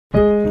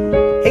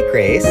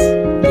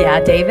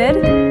Yeah,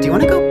 David? Do you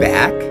want to go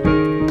back?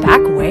 Back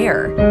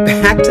where?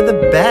 Back to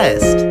the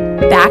best.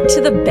 Back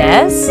to the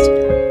best?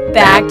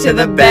 Back to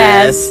the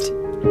best.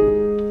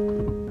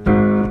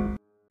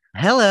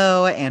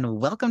 Hello, and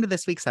welcome to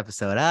this week's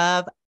episode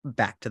of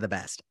Back to the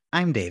Best.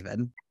 I'm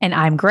David. And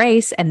I'm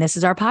Grace, and this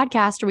is our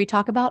podcast where we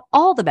talk about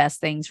all the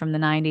best things from the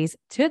 90s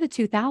to the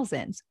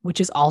 2000s,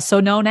 which is also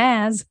known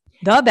as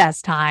the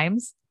best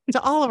times.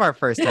 To all of our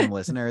first-time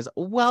listeners,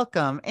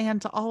 welcome.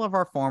 And to all of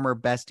our former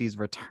besties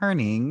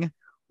returning,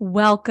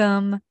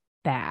 welcome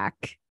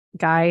back.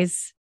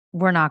 Guys,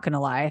 we're not going to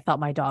lie. I thought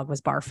my dog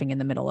was barfing in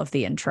the middle of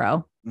the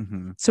intro.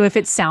 Mm-hmm. So if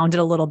it sounded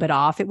a little bit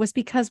off, it was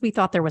because we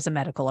thought there was a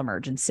medical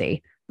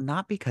emergency.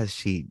 Not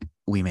because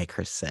we make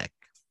her sick.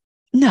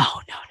 No.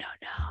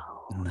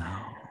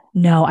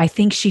 No, I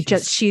think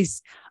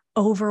she's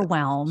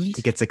overwhelmed.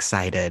 She gets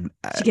excited.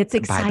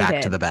 By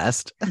Back to the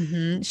Best.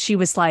 Mm-hmm. She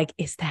was like,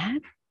 is that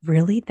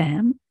really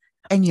them?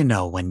 And you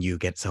know, when you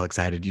get so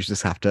excited, you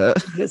just have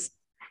to just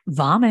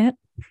vomit.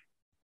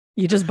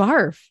 You just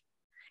barf.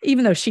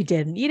 Even though she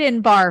didn't. You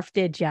didn't barf,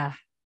 did ya?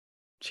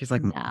 She's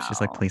like,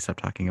 please stop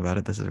talking about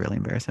it. This is really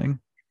embarrassing.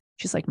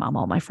 She's like, Mom,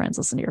 all my friends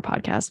listen to your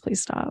podcast.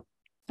 Please stop.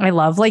 I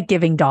love like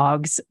giving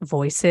dogs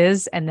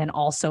voices and then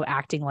also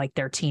acting like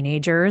they're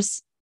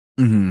teenagers.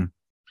 Mm-hmm.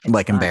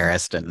 Like fun.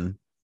 Embarrassed and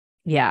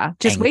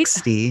just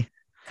angsty.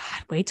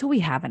 Wait till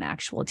we have an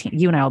actual teen.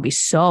 You and I will be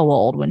so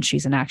old when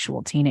she's an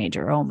actual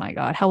teenager. Oh my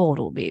God. How old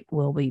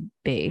will we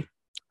be?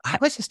 I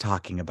was just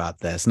talking about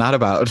this, not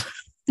about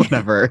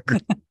whenever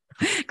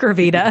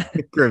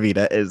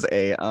Gravita is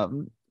a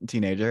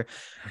teenager.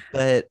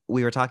 But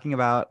we were talking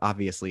about,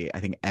 obviously, I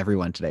think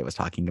everyone today was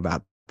talking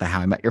about the How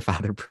I Met Your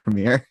Father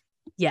premiere.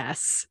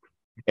 Yes.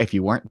 If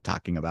you weren't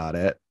talking about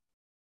it,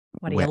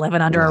 what are you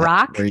living under a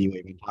rock? What are you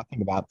even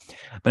talking about?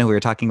 But we were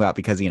talking about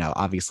because, you know,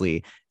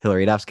 obviously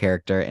Hilary Duff's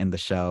character in the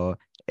show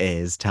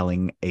is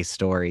telling a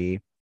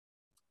story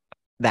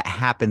that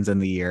happens in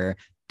the year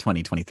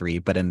 2023,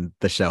 but in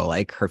the show,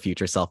 like her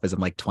future self is in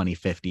like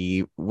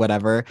 2050,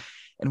 whatever.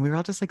 And we were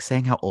all just like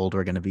saying how old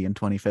we're going to be in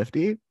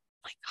 2050.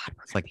 My God,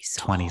 it's like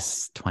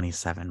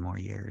 27 more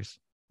years.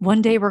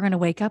 One day we're going to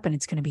wake up and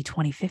it's going to be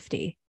 2050.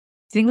 Do you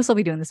think we'll still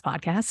be doing this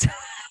podcast?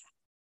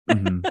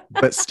 Mm-hmm.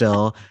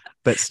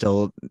 But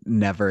still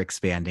never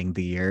expanding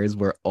the years.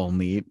 We're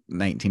only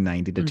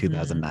 1990 to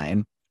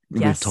 2009.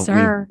 Yes,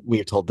 sir.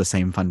 We've told the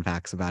same fun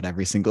facts about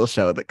every single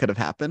show that could have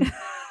happened.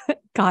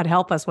 God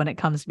help us when it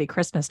comes to be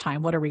Christmas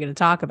time. What are we going to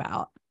talk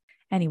about?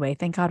 Anyway,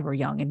 thank God we're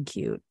young and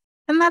cute.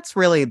 And that's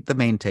really the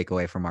main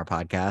takeaway from our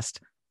podcast.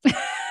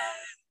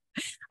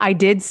 I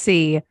did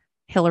see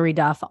Hilary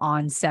Duff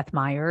on Seth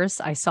Meyers.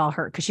 I saw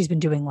her because she's been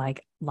doing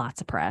like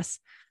lots of press.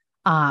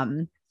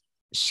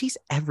 She's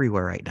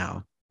everywhere right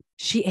now.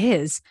 She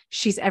is.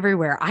 She's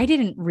everywhere. I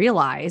didn't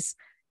realize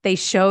they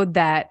showed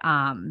that.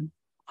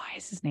 Why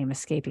is his name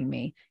escaping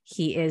me?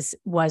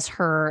 Was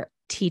her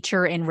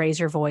teacher in Raise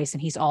Your Voice,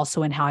 and he's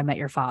also in How I Met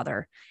Your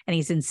Father, and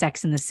he's in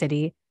Sex and the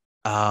City.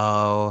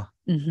 Oh,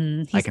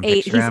 mm-hmm. I can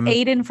picture him.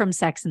 He's Aiden from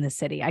Sex and the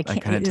City. I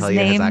couldn't tell you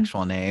his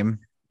actual name.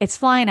 It's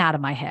flying out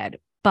of my head,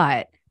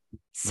 but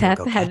Seth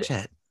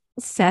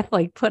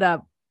like put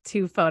up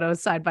 2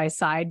 photos side by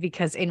side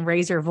because in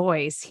Raise Your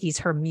Voice, he's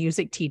her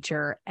music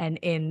teacher. And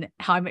in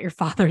How I Met Your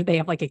Father, they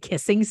have like a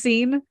kissing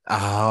scene.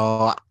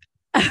 Oh,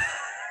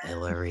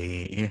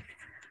 Hilary.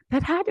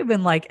 That had to have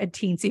been like a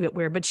teensy bit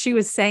weird, but she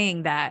was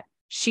saying that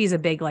she's a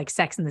big like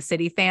Sex and the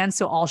City fan.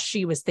 So all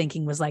she was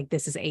thinking was like,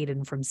 this is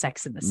Aiden from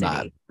Sex and the City.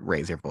 Not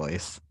Raise Your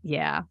Voice.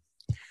 Yeah.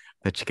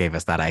 But she gave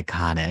us that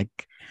iconic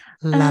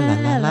la la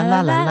la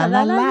la la la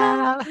la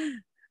la.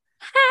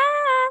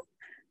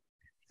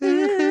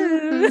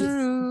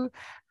 Ooh,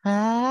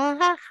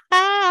 ah,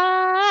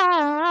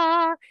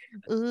 ah,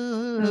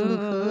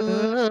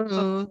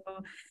 ooh.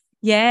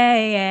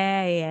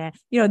 Yeah.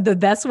 You know, the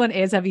best one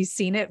is, have you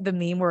seen it? The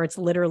meme where it's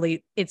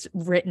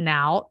written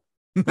out.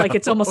 Like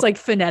it's almost like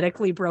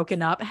phonetically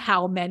broken up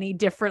how many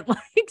different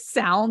like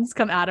sounds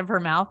come out of her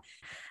mouth.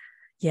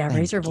 Yeah,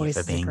 Raise Your Voice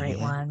is a great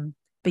one.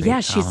 But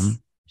yeah,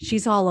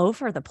 she's all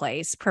over the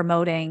place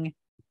promoting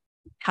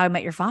How I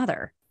Met Your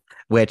Father.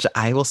 Which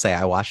I will say,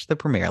 I watched the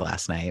premiere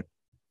last night,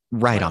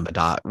 right on the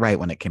dot, right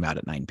when it came out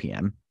at 9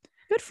 p.m.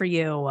 Good for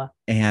you.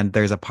 And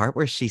there's a part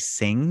where she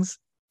sings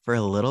for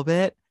a little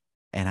bit,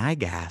 and I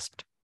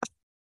gasped.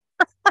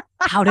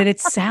 How did it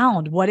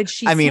sound? What did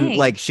she sing? I mean,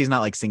 like, she's not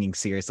like singing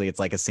seriously. It's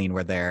like a scene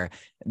where they're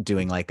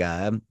doing like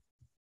the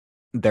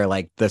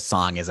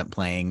song isn't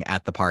playing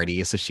at the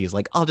party. So she's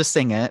like, I'll just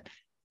sing it.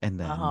 And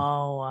then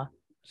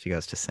she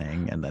goes to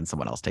sing, and then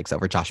someone else takes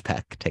over. Josh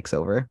Peck takes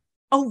over.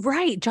 Oh,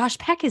 right. Josh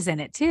Peck is in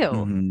it too.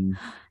 Mm-hmm.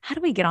 How do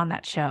we get on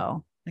that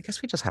show? I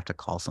guess we just have to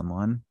call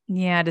someone.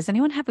 Yeah. Does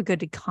anyone have a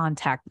good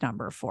contact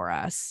number for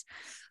us?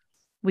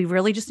 We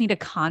really just need a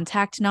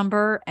contact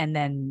number and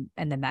then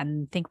I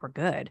think we're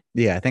good.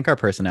 Yeah. I think our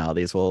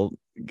personalities will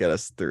get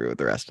us through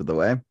the rest of the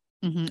way.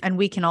 Mm-hmm. And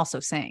we can also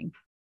sing.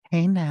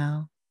 Hey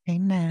now. We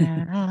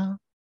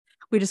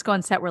just go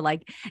on set. We're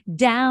like,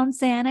 down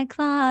Santa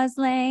Claus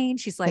Lane.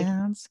 She's like,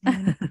 down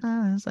Santa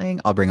Claus Lane.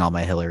 I'll bring all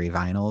my Hilary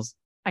vinyls.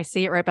 I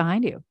see it right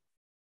behind you.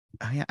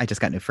 Oh yeah, I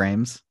just got new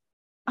frames.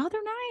 Oh,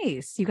 they're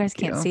nice. You guys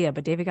can't You. see it,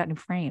 but David got new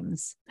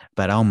frames.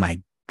 But oh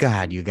my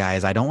God, you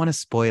guys, I don't want to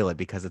spoil it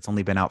because it's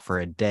only been out for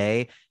a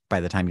day. By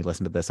the time you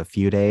listen to this, a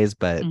few days,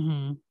 but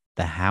Mm-hmm.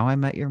 the How I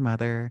Met Your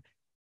Mother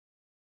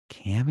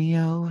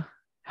cameo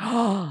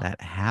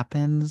that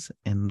happens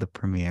in the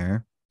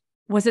premiere.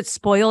 Was it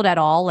spoiled at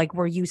all? Like,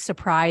 were you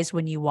surprised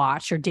when you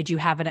watched, or did you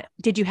have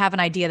an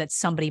idea that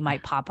somebody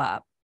might pop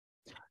up?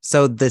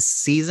 So the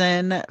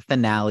season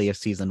finale of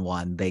season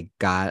 1, they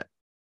got,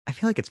 I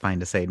feel like it's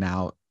fine to say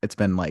now, it's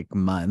been like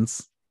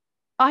months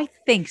I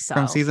think so.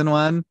 from season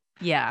 1.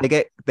 Yeah.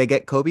 They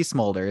get Kobe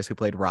Smulders, who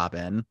played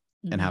Robin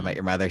in How I Met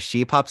Your Mother.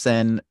 She pops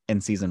in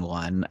season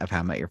 1 of How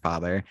I Met Your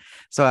Father.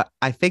 So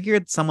I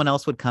figured someone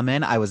else would come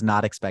in. I was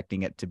not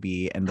expecting it to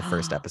be in the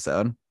first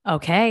episode.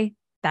 Okay,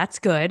 that's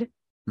good.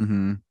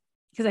 Mm-hmm.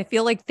 Because I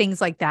feel like things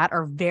like that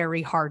are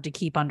very hard to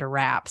keep under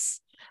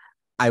wraps.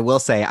 I will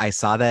say I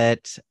saw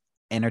that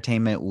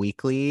Entertainment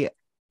Weekly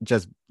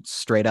just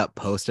straight up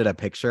posted a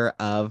picture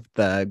of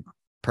the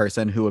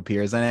person who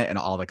appears in it, and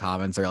all the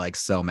comments are like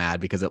so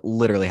mad because it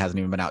literally hasn't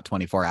even been out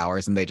 24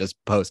 hours and they just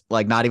post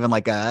like not even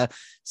like a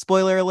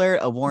spoiler alert,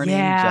 a warning,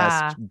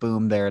 just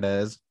boom, there it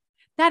is.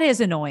 That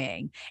is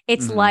annoying.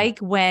 It's like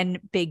when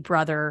Big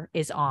Brother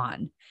is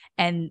on,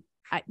 and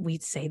we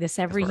say this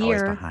every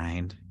year.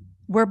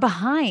 We're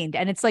behind.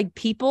 And it's like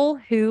people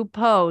who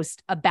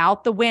post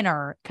about the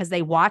winner because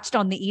they watched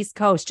on the East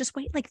Coast, just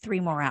wait like 3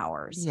 more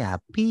hours. Yeah.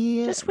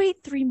 Just wait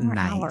 3 more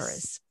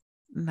hours.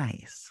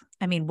 Nice.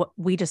 I mean,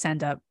 we just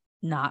end up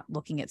not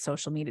looking at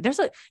social media.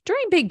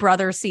 During Big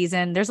Brother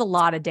season, there's a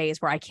lot of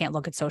days where I can't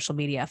look at social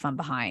media if I'm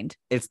behind.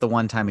 It's the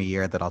one time a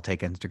year that I'll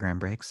take Instagram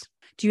breaks.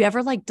 Do you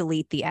ever like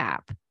delete the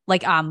app?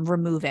 Like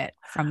remove it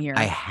from your...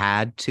 I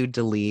had to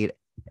delete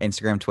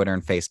Instagram, Twitter,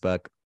 and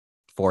Facebook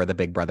for the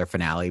Big Brother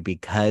finale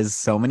because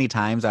so many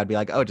times I'd be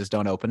like, oh, just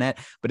don't open it.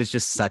 But it's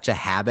just such a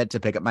habit to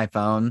pick up my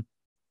phone,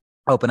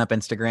 open up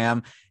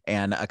Instagram.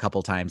 And a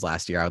couple times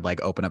last year, I would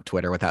like open up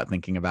Twitter without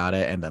thinking about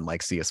it and then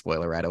like see a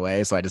spoiler right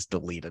away. So I just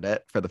deleted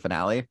it for the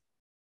finale.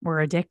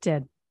 We're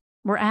addicted.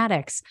 We're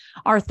addicts.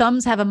 Our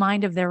thumbs have a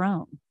mind of their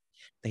own.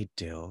 They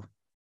do.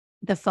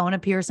 The phone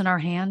appears in our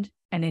hand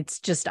and it's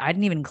just, I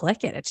didn't even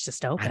click it. It's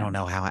just open. I don't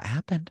know how it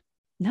happened.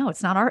 No,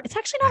 it's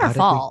actually not our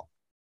fault.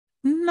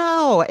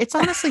 No, it's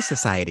honestly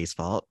society's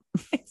fault.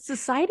 It's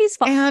society's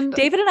fault. And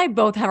David and I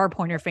both have our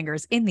pointer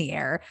fingers in the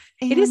air.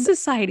 It is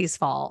society's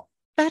fault.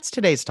 That's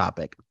today's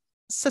topic.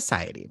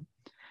 Society.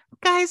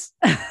 Guys,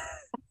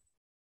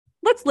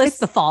 let's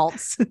list the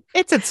faults.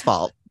 It's its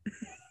fault.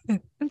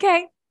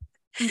 Okay.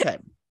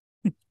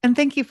 And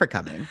thank you for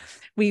coming.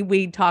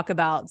 We talk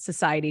about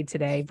society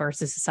today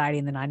versus society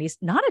in the 90s.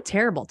 Not a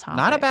terrible topic.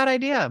 Not a bad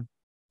idea.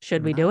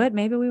 Should we do it?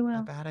 Maybe we will.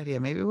 Not a bad idea.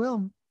 Maybe we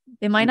will.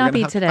 It might not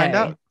be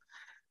today.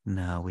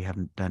 No, we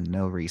haven't done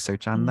no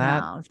research on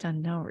that. No, I've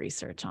done no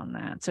research on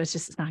that. So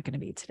it's not going to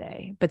be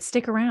today. But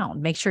stick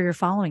around. Make sure you're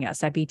following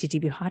us at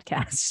BTTB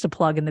Podcast, just a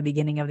plug in the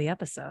beginning of the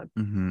episode.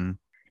 Mm-hmm.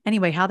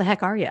 Anyway, how the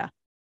heck are you?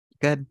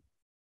 Good.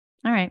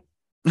 All right.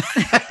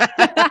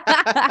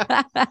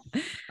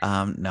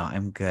 No,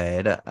 I'm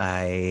good.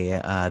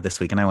 This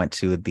weekend I went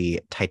to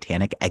the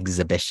Titanic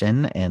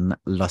exhibition in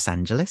Los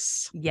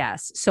Angeles.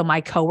 Yes. So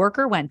my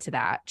coworker went to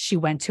that. She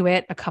went to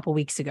it a couple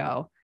weeks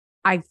ago.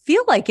 I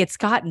feel like it's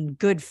gotten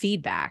good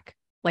feedback.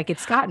 Like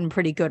it's gotten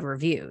pretty good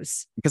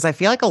reviews. Because I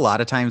feel like a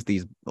lot of times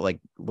these like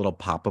little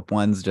pop-up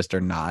ones just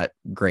are not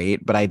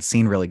great, but I'd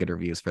seen really good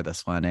reviews for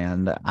this one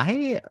and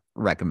I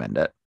recommend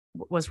it.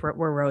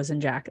 Were Rose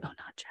and Jack? Oh,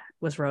 not Jack.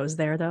 Was Rose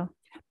there though?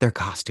 Their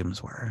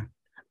costumes were.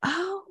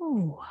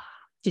 Oh,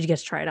 did you get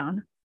to try it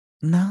on?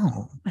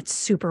 No. That's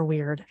super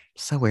weird.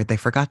 So weird. They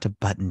forgot to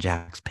button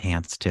Jack's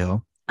pants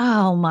too.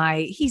 Oh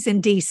my, he's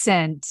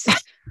indecent.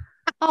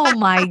 Oh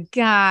my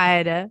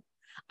God.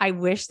 I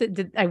wish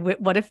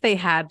what if they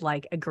had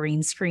like a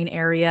green screen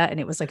area and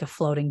it was like a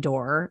floating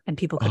door and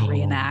people could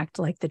reenact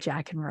like the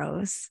Jack and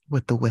Rose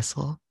with the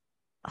whistle.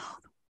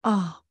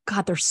 Oh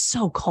God, they're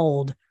so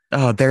cold.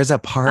 Oh, there's a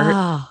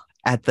part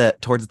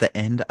towards the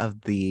end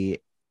of they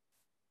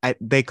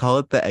call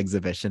it the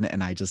exhibition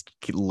and I just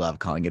love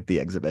calling it the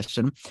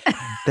exhibition.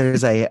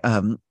 There's a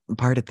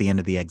part at the end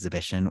of the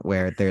exhibition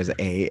where there's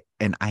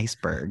an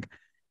iceberg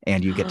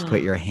and you get to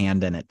put your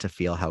hand in it to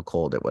feel how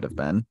cold it would have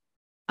been.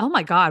 Oh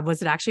my God.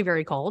 Was it actually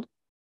very cold?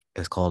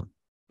 It was cold.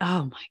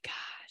 Oh my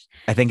gosh.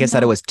 I think it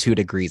said it was 2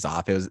 degrees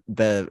off. It was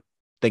the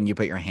thing you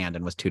put your hand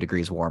in was 2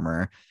 degrees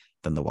warmer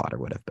than the water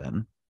would have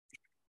been.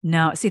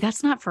 No, see,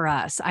 that's not for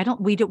us.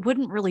 We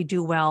wouldn't really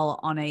do well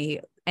on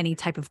any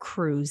type of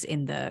cruise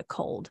in the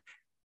cold.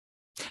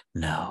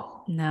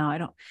 No, I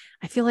don't.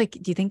 I feel like,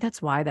 do you think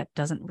that's why that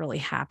doesn't really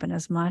happen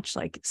as much?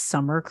 Like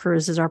summer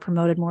cruises are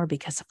promoted more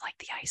because of like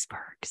the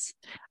icebergs.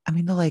 I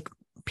mean, like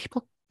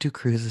people do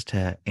cruises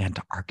to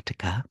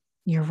Antarctica.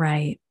 You're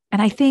right.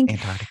 And I think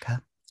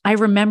Antarctica. I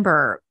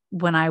remember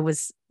when I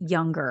was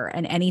younger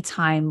and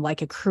anytime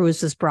like a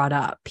cruise was brought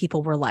up,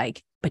 people were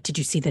like, but did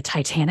you see the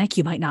Titanic?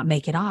 You might not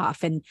make it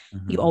off. And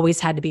you always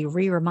had to be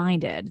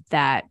reminded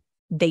that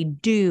they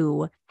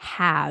do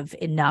have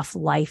enough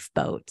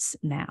lifeboats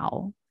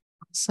now.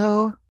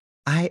 So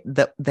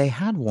they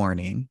had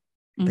warning.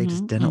 They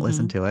just didn't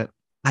listen to it.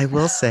 I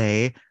will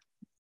say,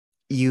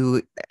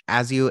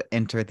 as you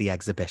enter the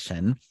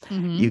exhibition,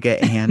 you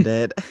get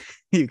handed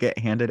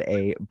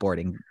a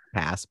boarding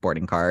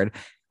card,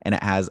 and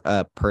it has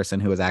a person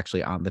who was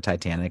actually on the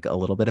Titanic, a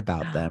little bit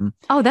about them.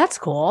 Oh, that's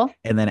cool.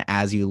 And then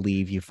as you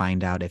leave, you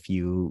find out if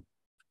you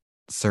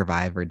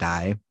survive or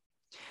die.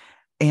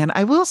 And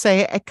I will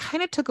say, I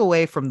kind of took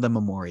away from the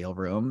memorial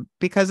room,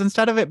 because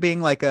instead of it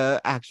being like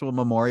a actual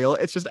memorial,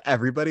 it's just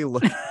everybody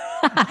looking.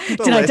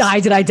 Did I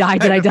die? Did I die?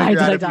 Did I die? Did I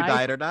die? If you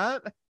died or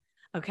not.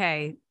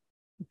 Okay.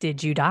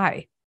 Did you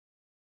die?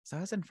 So I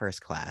was in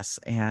first class,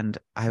 and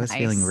I was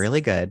feeling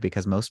really good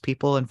because most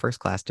people in first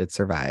class did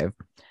survive.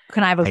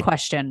 Can I have a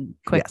question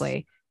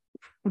quickly?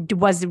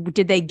 Yes.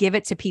 Did they give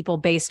it to people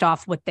based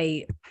off what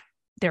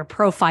their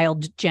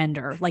profiled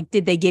gender? Like,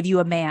 did they give you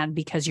a man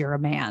because you're a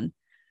man?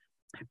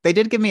 They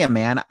did give me a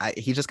man.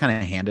 He just kind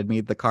of handed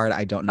me the card.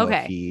 I don't know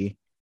if he.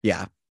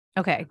 Yeah.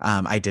 Okay.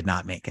 I did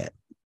not make it.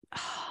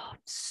 Oh, I'm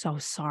so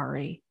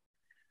sorry.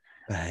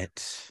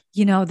 But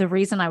the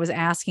reason I was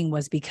asking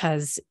was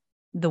because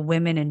the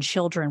women and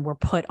children were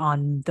put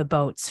on the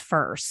boats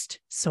first.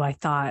 So I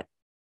thought,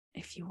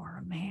 if you were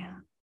a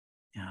man.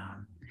 Yeah.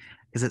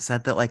 Because it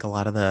said that like a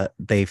lot of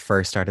they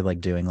first started like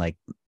doing like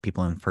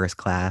people in first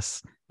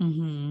class.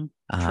 Mm-hmm.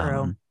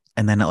 True.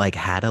 And then it like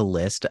had a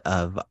list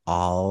of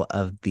all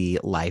of the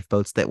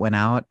lifeboats that went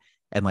out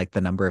and like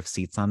the number of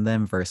seats on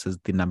them versus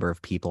the number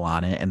of people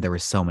on it. And there were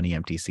so many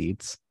empty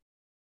seats.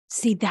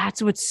 See,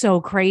 that's what's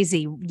so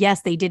crazy.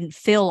 Yes, they didn't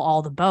fill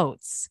all the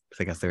boats.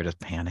 I guess they were just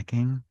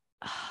panicking.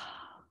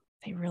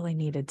 They really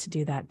needed to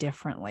do that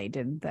differently,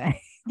 didn't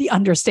they? The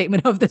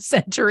understatement of the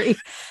century.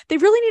 They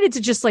really needed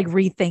to just like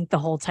rethink the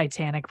whole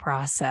Titanic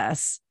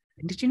process.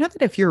 Did you know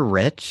that if you're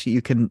rich,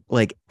 you can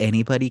like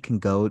anybody can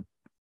go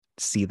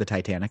see the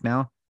Titanic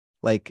now?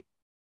 Like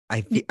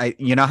I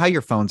you know how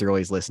your phones are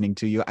always listening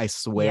to you? I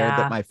swear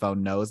that my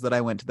phone knows that I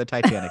went to the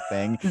Titanic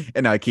thing,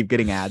 and now I keep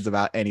getting ads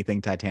about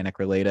anything Titanic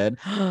related.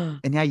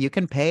 And yeah, you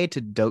can pay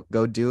to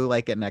go do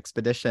like an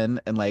expedition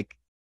and like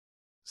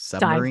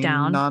submarine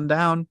on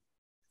down.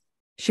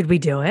 Should we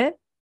do it?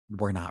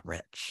 We're not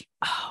rich.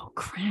 Oh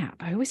crap!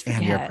 I always forget.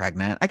 And you're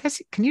pregnant. I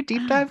guess can you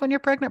deep dive when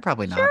you're pregnant?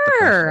 Probably not.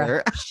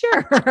 Sure.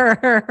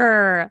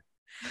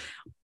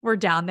 We're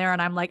down there,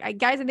 and I'm like,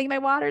 guys, I think my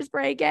water's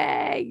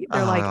breaking.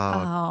 They're like,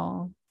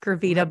 oh,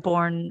 Gravita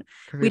born.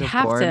 We'd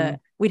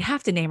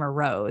have to name her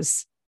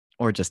Rose,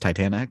 or just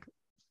Titanic.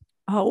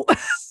 Oh,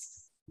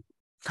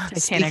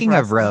 Speaking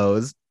of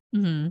Rose,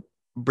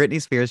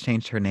 Britney Spears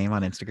changed her name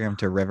on Instagram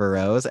to River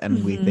Rose,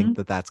 and we think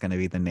that that's going to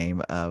be the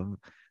name of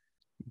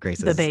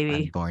Grace's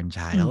unborn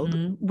child.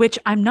 Which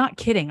I'm not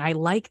kidding. I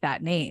like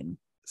that name,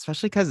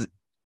 especially because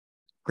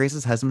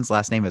Grace's husband's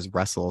last name is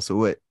Russell,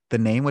 so the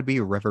name would be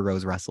River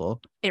Rose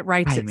Russell. It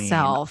writes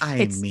itself.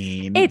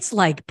 It's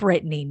like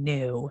Britney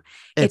knew.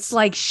 It's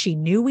like she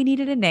knew we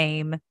needed a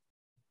name,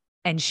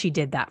 and she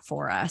did that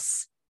for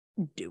us.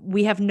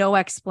 We have no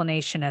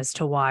explanation as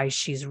to why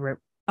she's.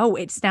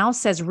 It now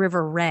says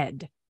River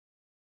Red.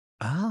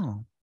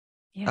 Oh.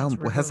 Yeah.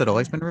 Has it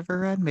always been River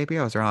Red? Maybe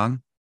I was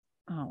wrong.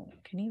 Oh,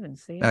 can you even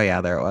see it? Oh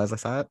yeah, there it was. I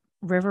saw it.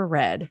 River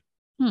Red.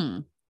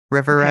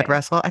 River Red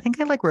Russell. I think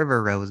I like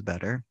River Rose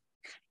better.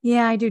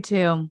 Yeah, I do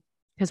too.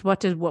 Because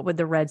what would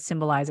the red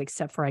symbolize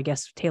except for, I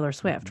guess, Taylor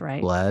Swift,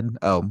 right? Blood.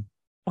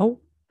 Oh,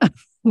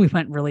 we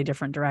went really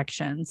different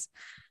directions.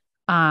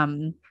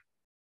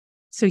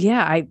 So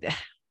yeah,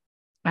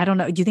 I don't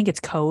know. Do you think it's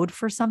code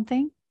for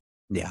something?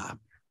 Yeah.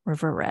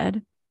 River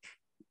Red.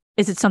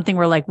 Is it something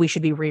where like we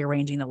should be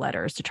rearranging the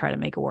letters to try to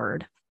make a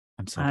word?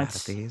 I'm so bad at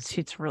these.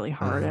 It's really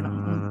hard. I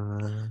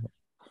don't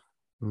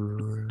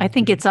know. I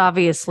think it's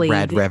obviously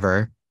Red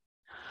River.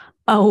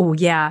 Oh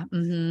yeah.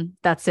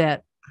 That's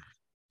it.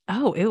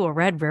 Oh, ew, a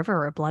red river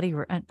or a bloody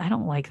I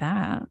don't like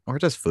that. Or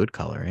just food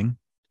coloring.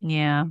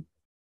 Yeah.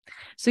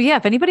 So yeah,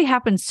 if anybody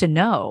happens to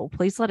know,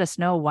 please let us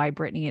know why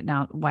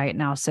it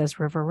now says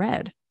River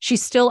Red.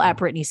 She's still at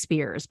Britney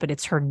Spears, but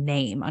it's her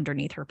name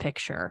underneath her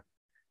picture.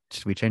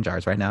 Should we change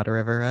ours right now to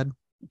River Red?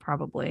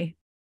 Probably.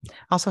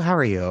 Also, how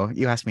are you?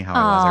 You asked me how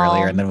I was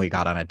earlier, and then we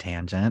got on a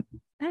tangent.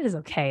 That is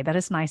okay. That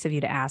is nice of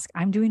you to ask.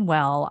 I'm doing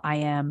well.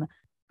 I'm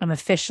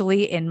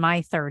officially in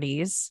my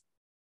 30s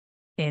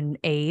in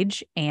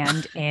age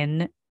and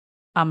in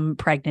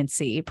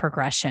pregnancy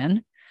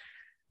progression.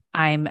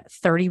 I'm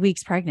 30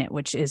 weeks pregnant,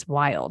 which is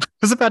wild. I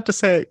was about to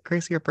say,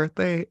 Gracie, your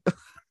birthday.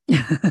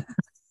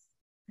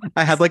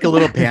 I had like a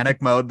little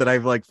panic mode that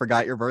I've like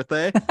forgot your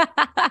birthday.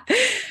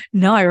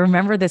 No, I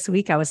remember this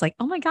week I was like,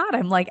 oh my God,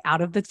 I'm like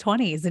out of the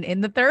 20s and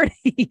in the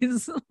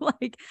 30s,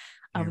 like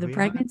of the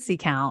pregnancy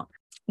count.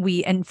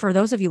 And for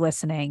those of you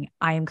listening,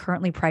 I am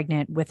currently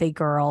pregnant with a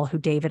girl who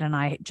David and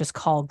I just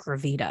call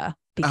Gravita.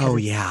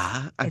 Because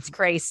it's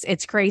Grace.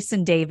 It's Grace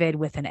and David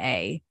with an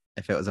A.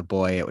 If it was a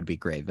boy, it would be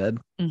Gravid.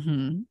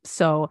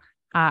 So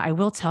I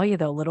will tell you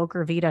though, little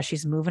Gravita,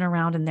 she's moving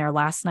around in there.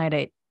 Last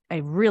night, I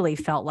really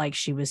felt like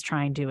she was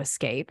trying to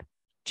escape.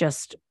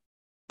 Just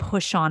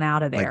push on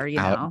out of there, like you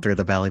out know? through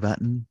the belly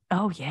button.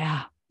 Oh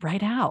yeah,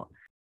 right out.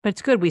 But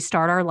it's good. We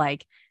start our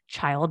like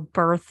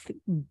childbirth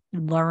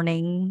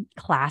learning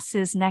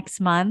classes next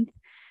month.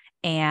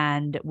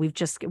 And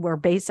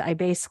I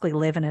basically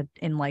live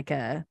in like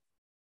a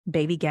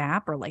Baby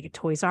Gap or like a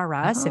Toys R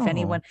Us. If Oh.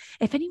 anyone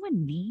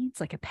needs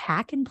like a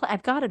pack and play,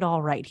 I've got it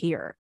all right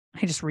here.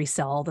 I just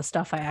resell all the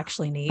stuff I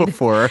actually need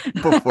before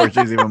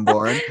she's even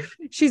born.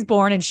 She's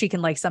born and she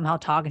can like somehow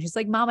talk, and she's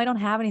like, "Mom, I don't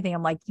have anything."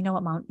 I'm like, you know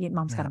what, mom's Yeah,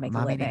 got to make a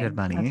mommy living. needed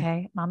money.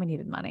 Okay, mommy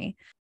needed money.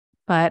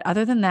 But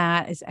other than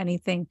that, is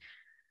anything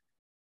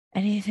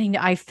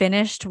I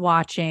finished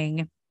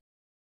watching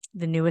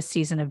the newest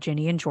season of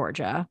Ginny and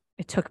Georgia.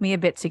 It took me a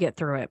bit to get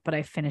through it, but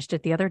I finished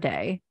it the other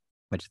day.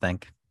 What'd you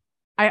think?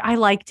 I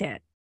liked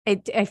it.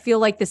 I feel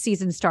like the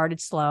season started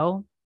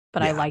slow,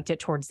 but I Yeah. liked it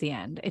towards the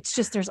end. It's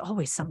just there's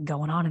always something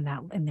going on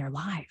in their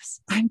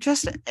lives. I'm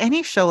just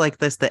any show like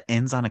this that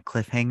ends on a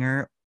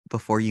cliffhanger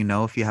before you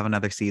know if you have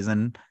another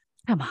season.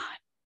 Come on.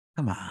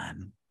 Come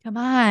on. Come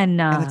on.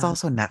 And it's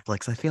also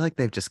Netflix. I feel like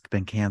they've just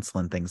been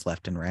canceling things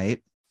left and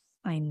right.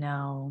 I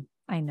know.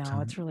 So,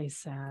 It's really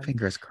sad.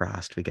 Fingers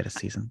crossed we get a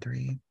season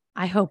 3.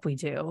 I hope we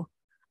do.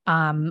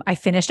 I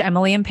finished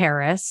Emily in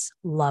Paris.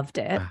 Loved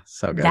it.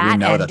 So good. That we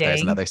know ending, that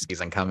there's another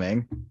season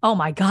coming. Oh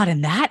my God.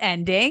 And that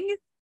ending.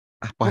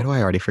 Why do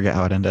I already forget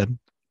how it ended?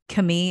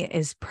 Camille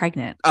is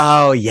pregnant.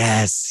 Oh,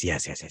 yes. Camille.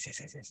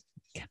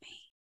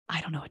 I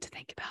don't know what to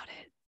think about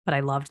it, but I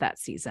loved that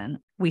season.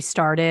 We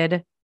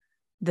started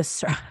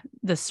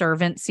the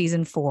Servant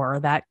season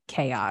 4, that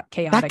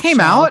chaotic That came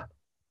show. out?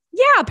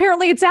 Yeah,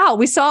 apparently it's out.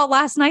 We saw it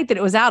last night that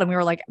it was out, and we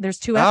were like, "There's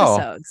 2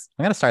 episodes."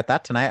 I'm gonna start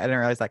that tonight. I didn't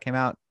realize that came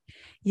out.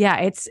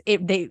 Yeah,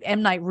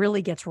 M. Night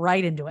really gets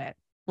right into it.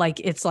 Like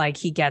it's like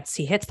he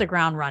hits the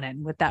ground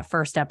running with that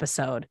first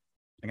episode.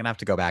 I'm gonna have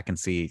to go back and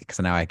see because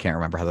now I can't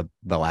remember how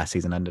the last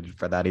season ended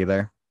for that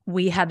either.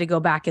 We had to go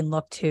back and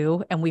look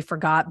too, and we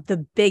forgot the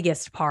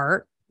biggest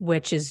part,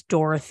 which is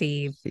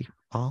Dorothy.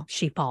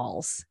 She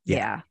falls.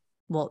 Yeah.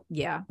 Well,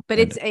 yeah, but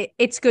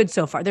it's good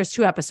so far. There's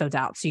 2 episodes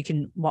out, so you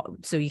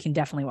can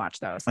definitely watch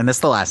those. And this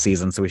is the last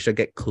season, so we should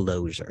get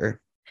closure.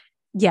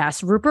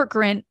 Yes, Rupert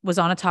Grint was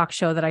on a talk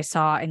show that I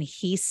saw, and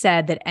he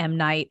said that M.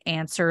 Night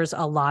answers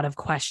a lot of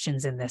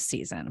questions in this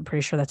season. I'm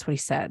pretty sure that's what he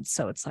said.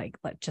 So it's like,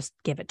 just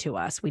give it to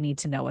us. We need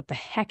to know what the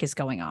heck is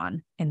going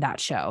on in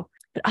that show.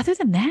 But other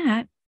than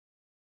that,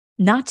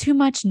 not too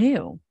much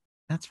new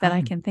That's fine. that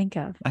I can think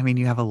of. I mean,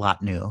 you have a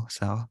lot new,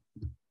 so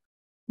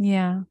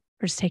yeah.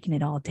 We're just taking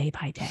it all day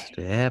by day.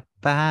 Step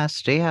by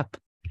step.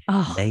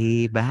 Oh,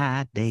 day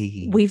by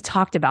day. We've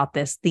talked about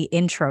this, the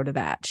intro to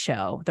that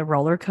show, the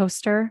roller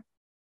coaster.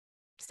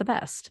 It's the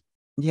best.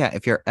 Yeah,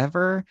 if you're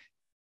ever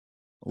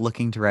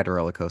looking to ride a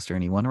roller coaster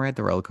and you want to ride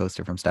the roller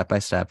coaster from Step by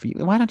Step,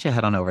 why don't you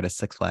head on over to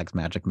Six Flags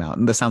Magic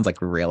Mountain? This sounds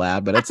like a real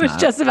ad, but it's not. I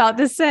was just about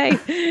to say,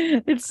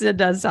 it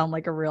does sound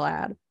like a real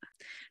ad.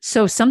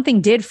 So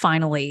something did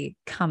finally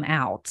come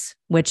out,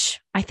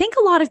 which I think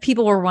a lot of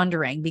people were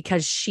wondering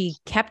because she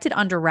kept it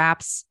under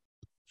wraps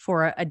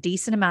for a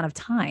decent amount of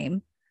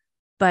time.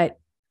 But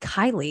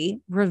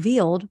Kylie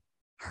revealed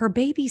her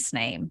baby's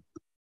name.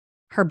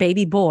 Her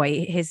baby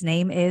boy, his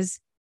name is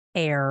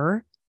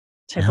Aire.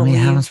 Tell me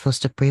how I'm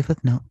supposed to breathe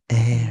with no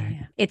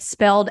air. It's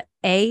spelled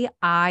Aire.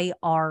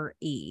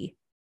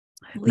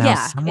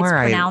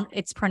 Now,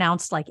 it's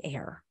pronounced like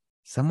air.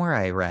 Somewhere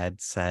I read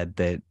said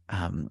that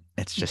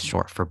it's just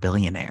short for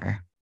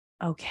billionaire.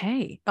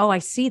 Okay. Oh, I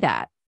see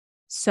that.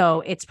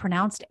 So it's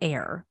pronounced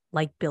air,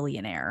 like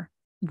billionaire.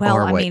 Well,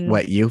 or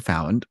what you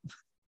found.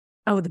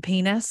 Oh, the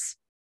penis.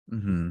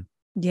 Mm-hmm.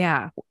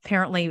 Yeah.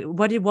 Apparently,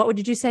 what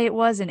did you say it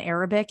was in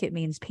Arabic? It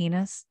means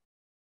penis.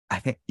 I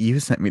think you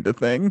sent me the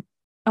thing.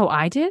 Oh,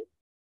 I did?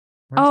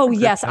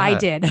 Yes, I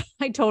did.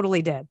 I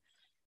totally did.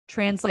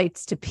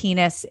 Translates to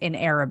penis in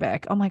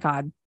Arabic. Oh my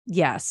God.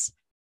 Yes.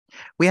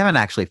 We haven't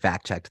actually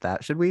fact checked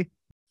that, should we?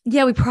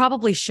 Yeah, we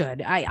probably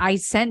should. I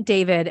sent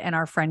David and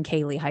our friend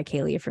Kaylee, hi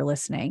Kaylee, if you're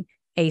listening,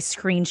 a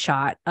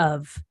screenshot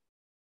of,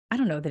 I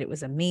don't know that it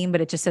was a meme, but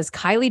it just says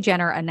Kylie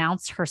Jenner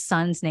announced her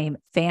son's name.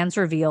 Fans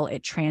reveal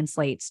it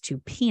translates to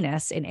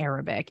penis in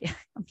Arabic.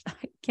 I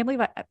can't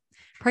believe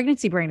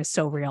pregnancy brain is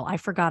so real. I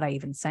forgot I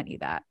even sent you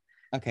that.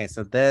 Okay,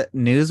 so the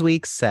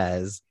Newsweek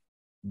says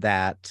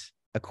that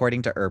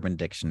according to Urban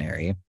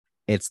Dictionary,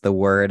 it's the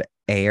word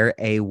Aire,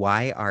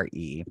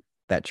 Ayre,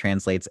 that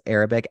translates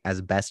Arabic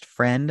as best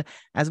friend,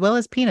 as well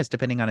as penis,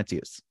 depending on its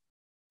use.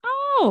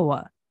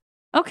 Oh,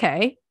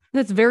 okay.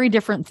 That's very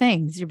different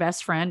things, your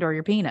best friend or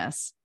your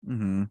penis.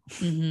 Mm-hmm.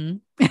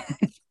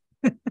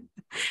 Mm-hmm.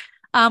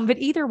 But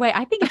either way,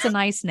 I think it's a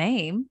nice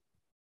name.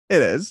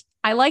 It is.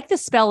 I like the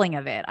spelling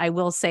of it. I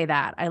will say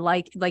that. I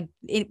like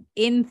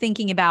in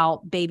thinking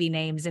about baby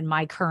names in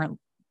my current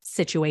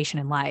situation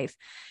in life,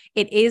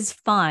 it is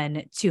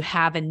fun to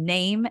have a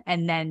name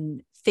and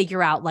then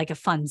figure out like a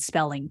fun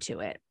spelling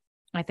to it.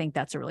 I think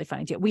that's a really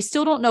funny deal. We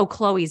still don't know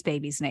Chloe's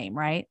baby's name,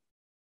 right?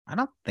 I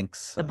don't think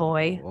so. The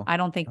boy. I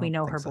don't think we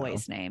know her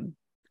boy's name.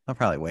 I'll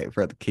probably wait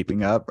for the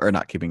Keeping Up, or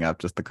not Keeping Up,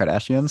 just the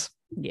Kardashians.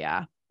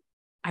 Yeah.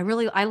 I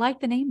like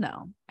the name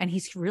though. And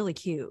he's really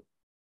cute.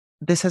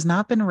 this has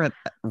not been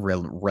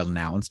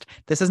announced.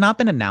 This has not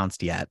been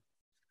announced yet,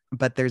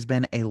 but there's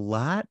been a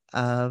lot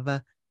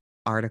of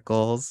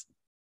articles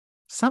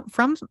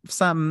from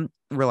some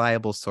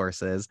reliable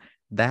sources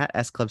that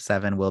S Club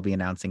 7 will be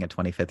announcing a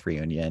 25th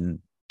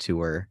reunion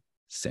tour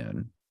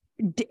soon.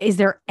 Is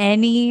there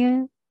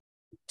any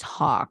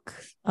talk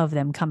of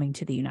them coming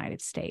to the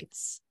United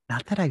States?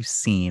 Not that I've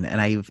seen, and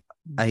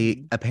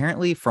I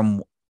apparently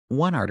from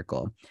one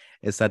article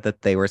it said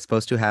that they were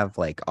supposed to have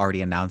like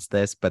already announced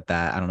this, but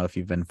that I don't know if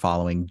you've been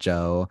following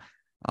Joe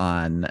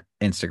on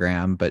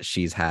Instagram, but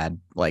she's had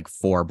like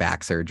 4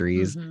 back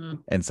surgeries.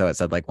 And so it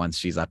said like once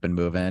she's up and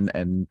moving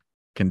and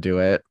can do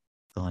it,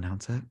 they'll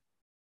announce it.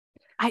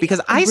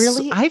 Because I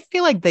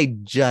feel like they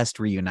just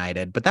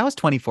reunited, but that was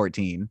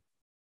 2014.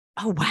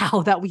 Oh,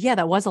 wow.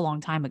 That was a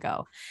long time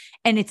ago.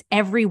 And it's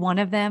every one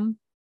of them.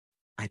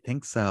 I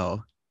think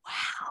so.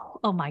 Wow.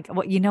 Oh my God.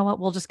 Well, you know what?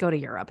 We'll just go to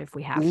Europe if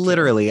we have to.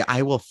 Literally,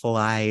 I will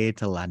fly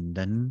to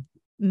London.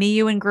 Me,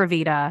 you, and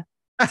Gravita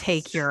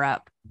take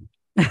Europe.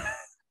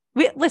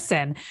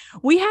 Listen,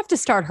 we have to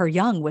start her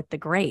young with the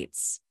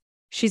greats.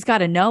 She's got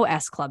to know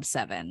S Club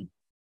 7.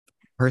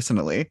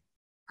 Personally.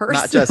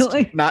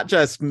 Personally. Not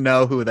just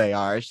know who they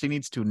are. She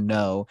needs to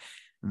know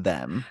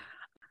them.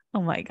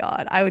 Oh my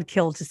God. I would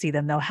kill to see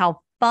them though.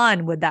 How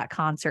fun would that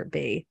concert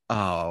be?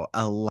 Oh,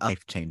 a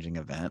life-changing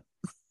event.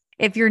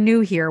 If you're new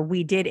here,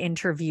 we did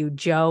interview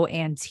Joe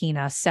and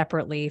Tina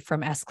separately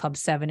from S Club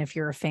 7. If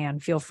you're a fan,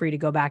 feel free to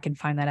go back and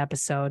find that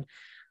episode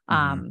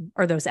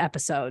or those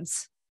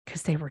episodes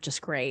because they were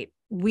just great.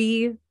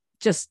 We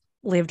just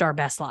lived our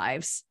best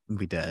lives.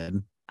 We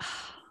did. The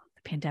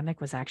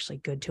pandemic was actually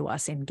good to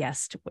us in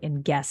guest ways.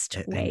 In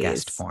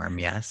guest form,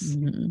 yes.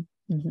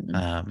 Mm-hmm.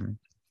 Mm-hmm.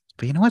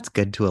 But you know what's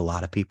good to a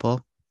lot of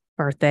people?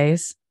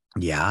 Birthdays.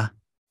 Yeah.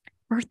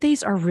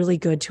 Birthdays are really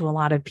good to a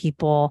lot of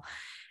people.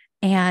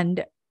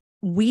 And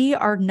we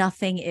are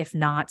nothing if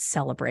not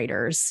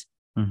celebrators.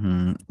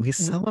 Mm-hmm. We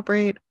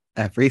celebrate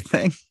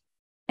everything.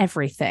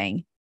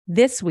 Everything.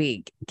 This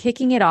week,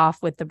 kicking it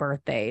off with the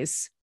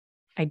birthdays.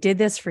 I did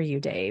this for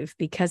you, Dave,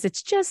 because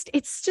it's just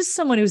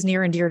someone who's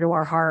near and dear to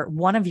our heart.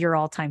 One of your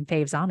all-time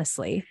faves,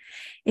 honestly.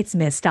 It's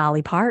Miss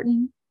Dolly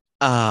Parton.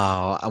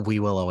 Oh, we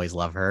will always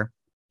love her.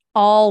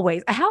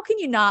 Always. How can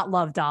you not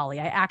love Dolly?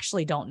 I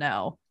actually don't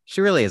know.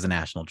 She really is a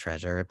national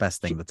treasure.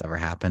 Best thing that's ever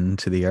happened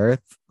to the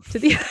earth.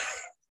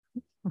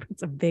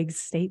 It's a big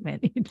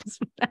statement.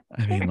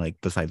 I mean, like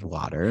besides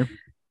water.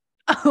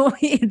 Oh,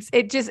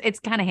 it's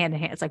kind of hand in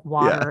hand. It's like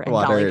water and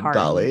Dolly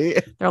Parton. Dolly.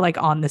 They're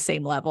like on the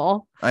same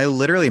level. I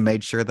literally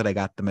made sure that I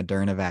got the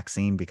Moderna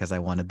vaccine because I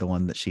wanted the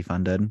one that she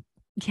funded.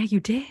 Yeah, you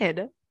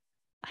did.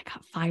 I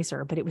got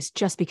Pfizer, but it was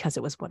just because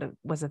it was what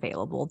was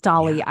available.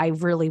 Dolly,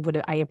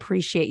 yeah. I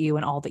appreciate you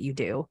and all that you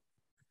do.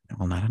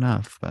 Well, not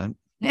enough, but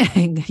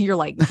you're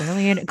like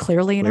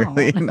clearly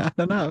not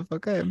enough.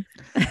 Okay.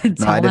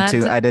 No,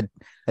 I did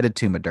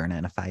two Moderna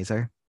and a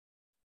Pfizer.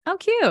 Oh,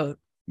 cute.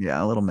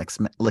 Yeah, a little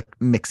mixy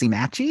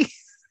matchy.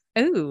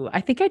 Ooh,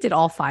 I think I did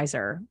all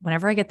Pfizer.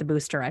 Whenever I get the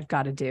booster, I've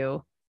got to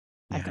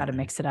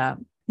mix it up.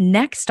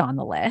 Next on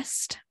the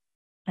list,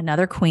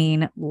 another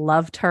queen.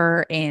 Loved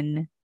her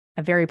in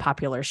a very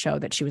popular show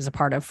that she was a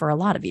part of for a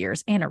lot of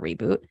years and a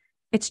reboot.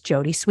 It's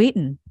Jodie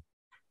Sweetin,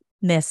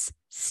 Miss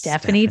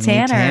Stephanie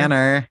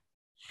Tanner.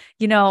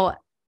 You know,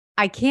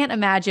 I can't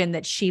imagine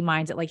that she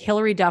minds it. Like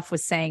Hilary Duff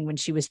was saying when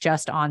she was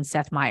just on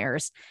Seth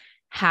Meyers,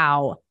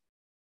 how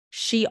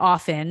she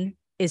often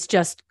is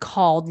just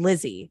called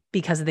Lizzie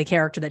because of the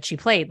character that she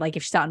played. Like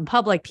if she's out in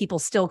public, people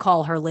still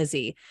call her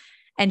Lizzie.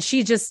 And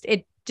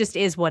it just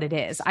is what it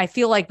is. I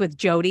feel like with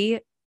Jodie,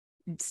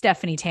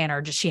 Stephanie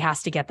Tanner, she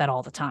has to get that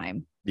all the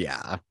time.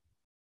 Yeah.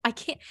 I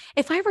can't,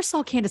 if I ever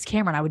saw Candace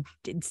Cameron,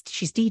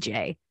 she's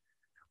DJ.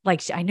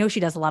 Like I know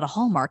she does a lot of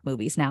Hallmark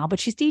movies now, but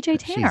she's DJ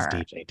Tanner.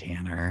 She's DJ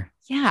Tanner.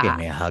 Yeah. She gave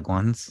me a hug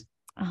once.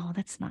 Oh,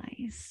 that's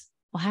nice.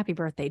 Well, happy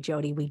birthday,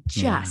 Jodie. We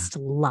just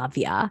love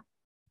ya.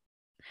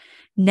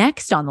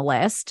 Next on the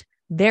list,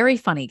 very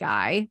funny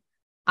guy.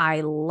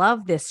 I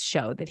love this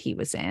show that he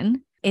was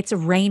in. It's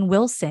Rainn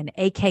Wilson,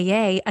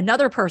 aka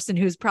another person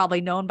who's probably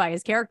known by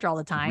his character all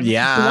the time.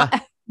 Yeah.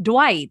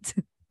 Dwight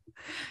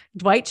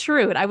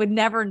Schrute. I would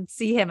never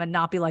see him and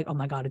not be like, oh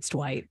my God, it's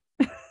Dwight.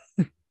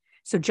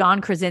 So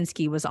John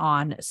Krasinski was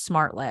on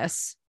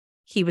Smartless.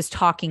 He was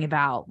talking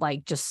about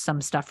like just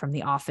some stuff from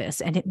The Office,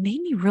 and it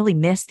made me really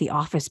miss The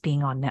Office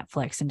being on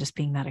Netflix and just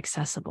being that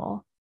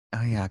accessible.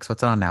 Oh yeah, because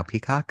what's it on now?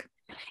 Peacock?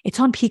 It's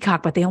on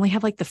Peacock, but they only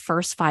have like the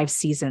first 5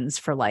 seasons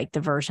for like the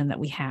version that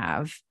we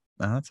have.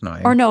 Oh, that's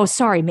annoying. Or no,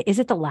 sorry. Is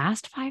it the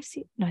last 5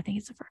 seasons? No, I think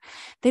it's the first.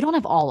 They don't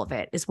have all of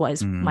it is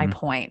my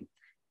point.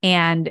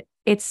 And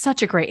it's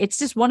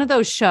just one of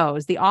those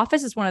shows. The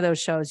Office is one of those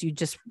shows you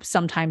just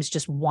sometimes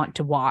just want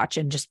to watch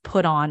and just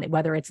put on,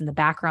 whether it's in the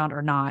background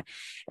or not.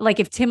 Like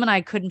if Tim and I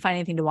couldn't find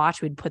anything to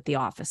watch, we'd put The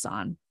Office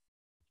on.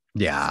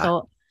 Yeah.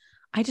 So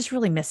I just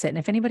really miss it. And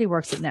if anybody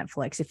works at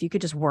Netflix, if you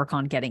could just work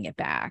on getting it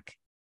back.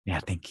 Yeah,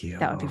 thank you.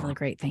 That would be really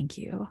great. Thank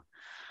you.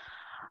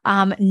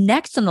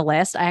 Next on the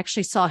list, I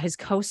actually saw his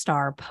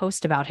co-star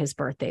post about his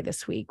birthday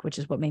this week, which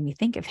is what made me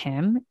think of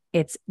him.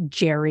 It's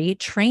Jerry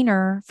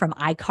Trainer from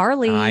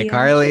iCarly.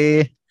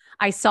 iCarly.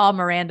 I saw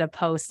Miranda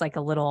post like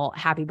a little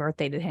happy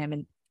birthday to him,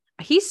 and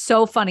he's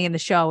so funny in the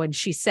show. And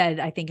she said,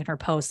 I think in her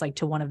post, like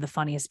to one of the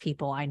funniest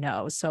people I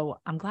know. So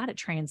I'm glad it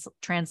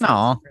translates in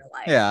real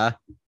life. Yeah.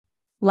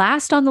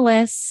 Last on the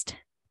list,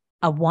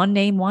 a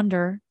one-name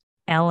wonder,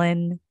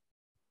 Ellen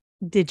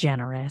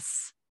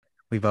DeGeneres.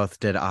 We both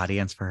did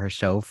audience for her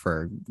show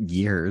for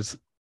years.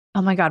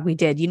 Oh my God, we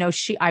did. You know,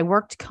 I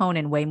worked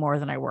Conan way more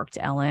than I worked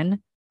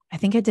Ellen. I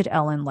think I did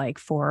Ellen like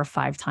 4 or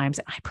 5 times,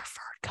 and I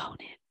preferred Conan.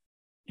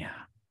 Yeah.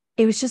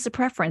 It was just a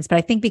preference, but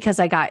I think because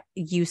I got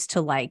used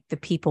to like the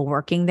people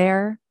working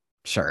there.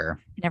 Sure.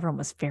 And everyone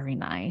was very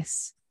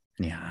nice.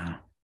 Yeah.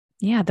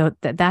 Yeah,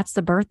 that's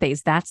the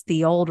birthdays. That's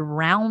the old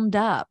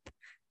roundup.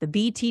 The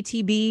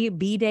BTTB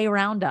B-Day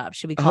roundup.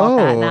 Should we call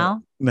it that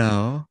now?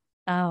 No.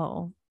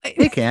 Oh.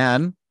 We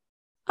can.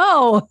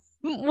 Oh,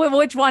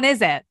 which one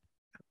is it?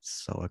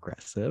 So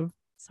aggressive.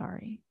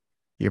 Sorry.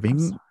 You're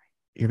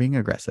being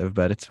aggressive,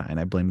 but it's fine.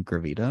 I blame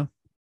Gravita.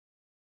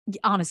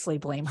 Honestly,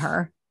 blame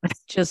her.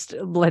 Just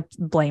let's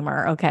blame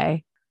her.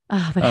 Okay.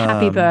 But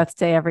happy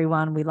birthday,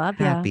 everyone. We love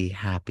you.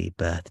 Happy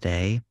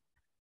birthday.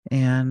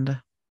 And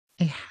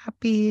a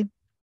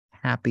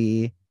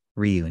happy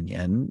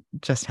reunion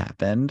just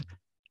happened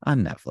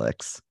on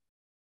Netflix.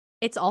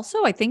 It's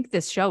also, I think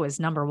this show is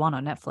 #1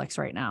 on Netflix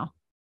right now.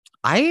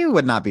 I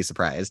would not be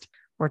surprised.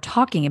 We're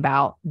talking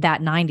about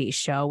That 90s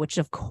Show, which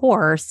of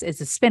course is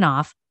a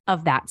spinoff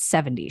of That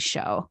 70s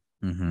Show.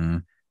 Mm-hmm.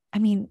 I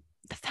mean,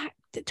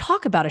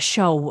 talk about a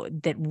show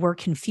that we're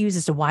confused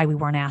as to why we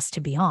weren't asked to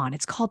be on.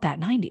 It's called That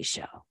 90s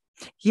Show.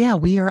 Yeah,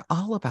 we are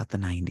all about the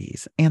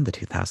 90s and the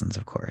 2000s,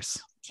 of course.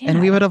 Yeah.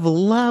 And we would have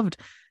loved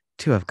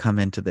to have come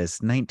into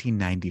this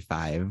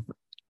 1995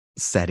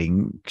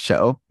 setting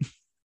show.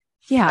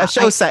 Yeah. A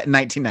show set in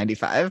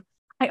 1995.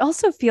 I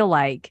also feel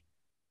like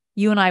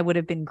you and I would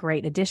have been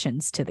great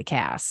additions to the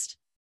cast.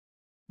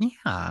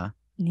 Yeah.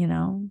 You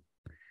know?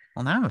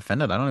 Well, now I'm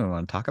offended. I don't even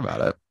want to talk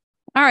about it.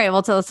 All right.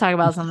 Well, let's talk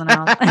about something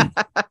else.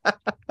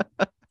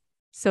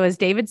 So as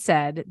David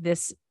said,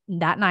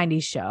 That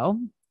 90s Show,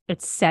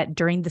 it's set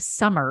during the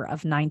summer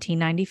of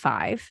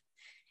 1995.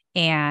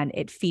 And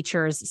it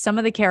features some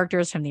of the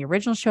characters from the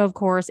original show, of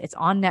course. It's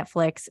on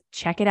Netflix.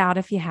 Check it out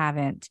if you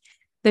haven't.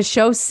 The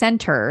show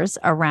centers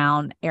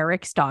around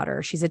Eric's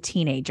daughter. She's a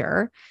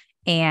teenager.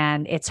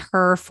 And it's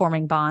her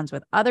forming bonds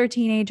with other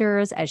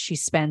teenagers as she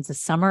spends the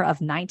summer of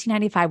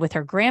 1995 with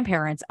her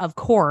grandparents, of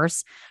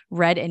course,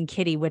 Red and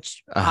Kitty,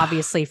 which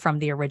obviously from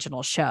the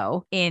original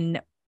show, in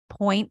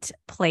Point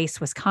Place,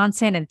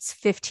 Wisconsin. And it's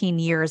 15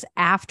 years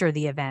after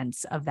the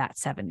events of That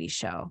 70s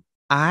Show.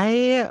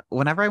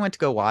 Whenever I went to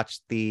go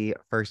watch the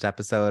first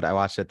episode, I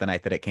watched it the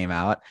night that it came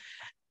out.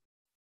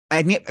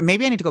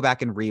 Maybe I need to go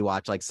back and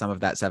rewatch like some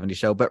of That 70s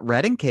Show, but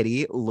Red and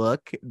Kitty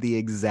look the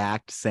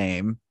exact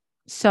same.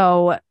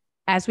 So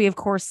as we, of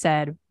course,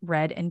 said,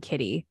 Red and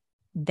Kitty,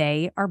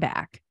 they are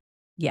back.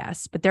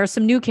 Yes. But there are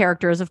some new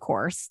characters, of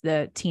course,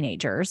 the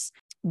teenagers.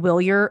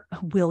 Wilmer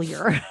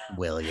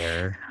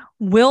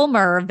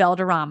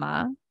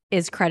Valderrama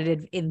is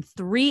credited in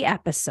 3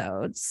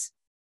 episodes.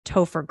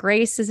 Topher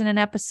Grace is in an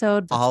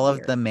episode. All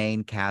of the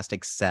main cast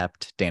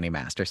except Danny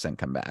Masterson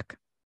come back.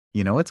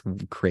 You know what's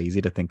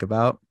crazy to think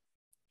about?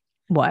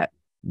 What?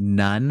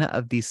 None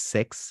of these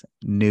 6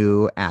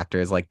 new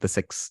actors, like the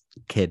 6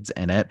 kids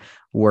in it,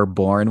 were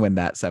born when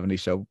That 70s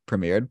Show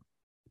premiered.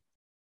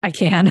 I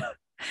can.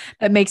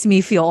 That makes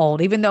me feel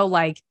old, even though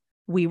like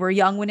we were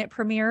young when it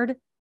premiered.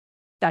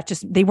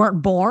 They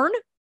weren't born.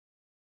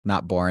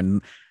 Not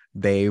born.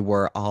 They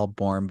were all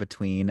born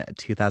between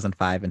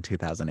 2005 and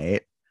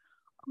 2008.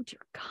 Oh dear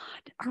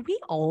God. Are we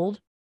old?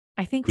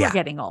 I think we're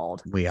getting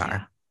old. We are.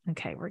 Yeah.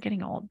 Okay, we're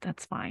getting old.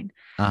 That's fine.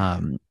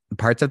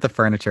 Parts of the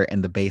furniture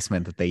in the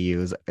basement that they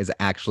use is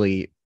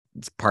actually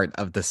part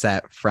of the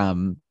set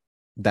from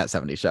That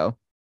 70s Show.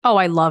 Oh,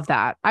 I love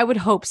that. I would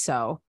hope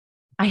so.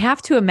 I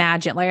have to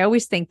imagine, like I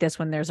always think this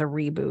when there's a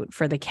reboot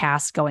for the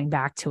cast going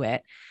back to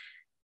it,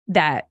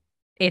 that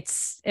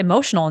it's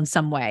emotional in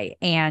some way.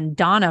 And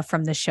Donna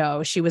from the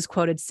show, she was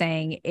quoted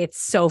saying, "It's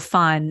so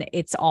fun.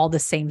 It's all the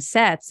same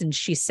sets." And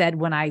she said,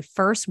 "When I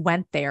first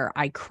went there,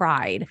 I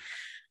cried.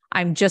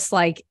 I'm just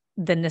like,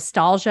 the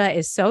nostalgia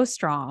is so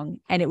strong.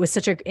 And it was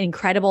such an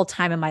incredible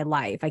time in my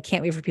life. I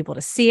can't wait for people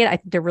to see it. I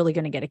think they're really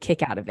going to get a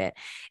kick out of it."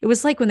 It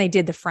was like when they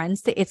did the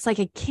Friends thing. It's like,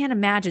 I can't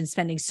imagine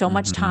spending so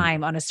much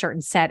time on a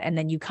certain set and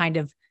then you kind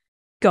of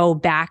go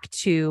back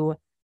to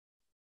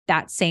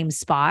that same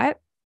spot.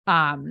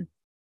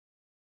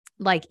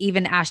 Like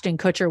even Ashton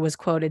Kutcher was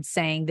quoted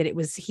saying that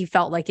he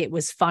felt like it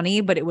was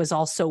funny, but it was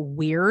also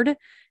weird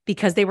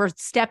because they were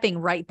stepping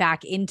right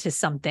back into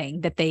something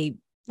that they,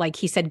 like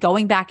he said,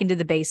 going back into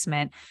the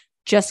basement,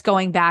 just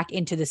going back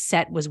into the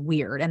set was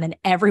weird. And then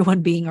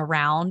everyone being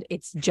around,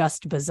 it's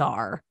just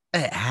bizarre.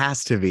 It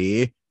has to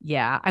be.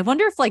 Yeah. I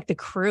wonder if like the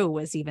crew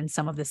was even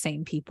some of the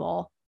same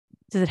people.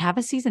 Does it have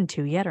a season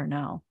 2 yet or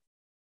no?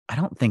 I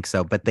don't think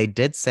so, but they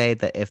did say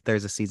that if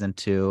there's a season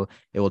 2,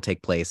 it will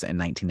take place in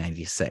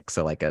 1996.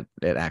 So like it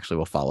actually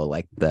will follow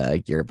like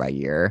the year by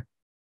year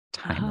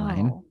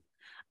timeline. Oh,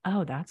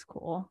 oh, that's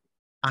cool.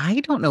 I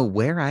don't know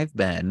where I've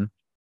been,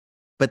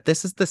 but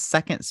this is the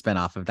second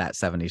spinoff of that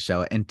 70s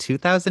show. In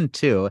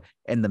 2002,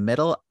 in the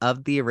middle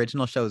of the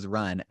original show's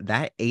run,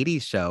 that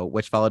 80s show,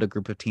 which followed a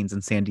group of teens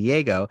in San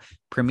Diego,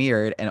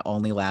 premiered and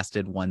only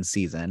lasted one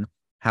season.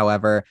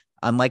 However,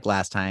 unlike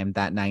last time,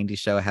 that 90s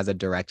show has a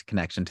direct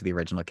connection to the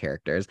original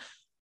characters.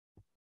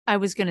 I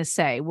was going to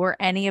say, were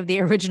any of the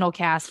original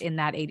cast in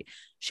that 80?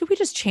 Should we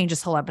just change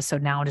this whole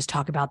episode now and just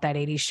talk about that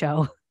 80s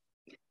show?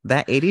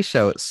 That 80s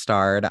show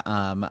starred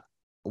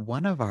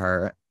one of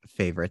our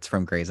favorites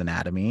from Grey's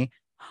Anatomy,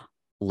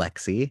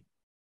 Lexi.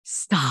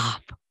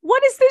 Stop.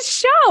 What is this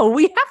show?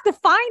 We have to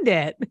find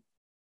it.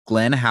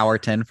 Glenn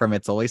Howerton from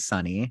It's Always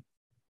Sunny.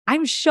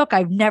 I'm shook.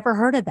 I've never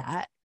heard of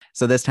that.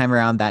 So this time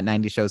around, that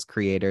 90s show's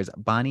creators,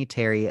 Bonnie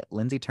Terry,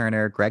 Lindsay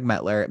Turner, Greg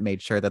Metler, made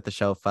sure that the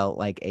show felt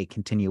like a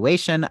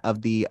continuation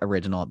of the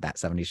original That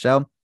 70s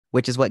Show,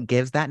 which is what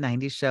gives that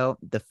 90s show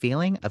the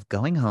feeling of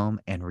going home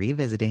and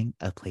revisiting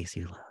a place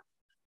you love.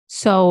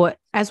 So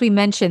as we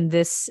mentioned,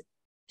 this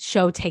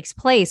show takes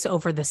place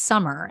over the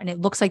summer, and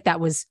it looks like that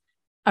was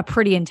a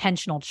pretty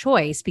intentional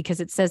choice because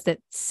it says that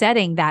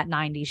setting that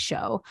 90s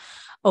show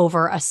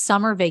over a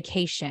summer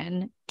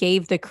vacation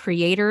gave the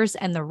creators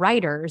and the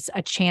writers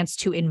a chance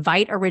to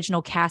invite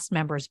original cast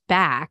members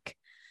back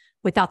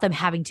without them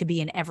having to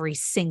be in every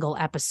single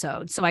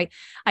episode. So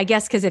I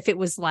guess because if it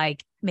was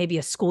like maybe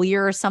a school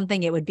year or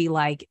something, it would be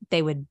like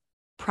they would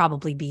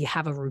probably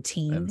have a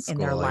routine in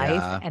their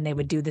life and they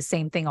would do the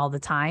same thing all the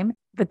time.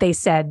 But they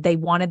said they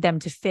wanted them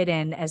to fit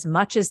in as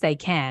much as they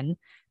can,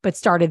 but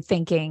started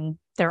thinking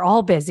they're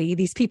all busy.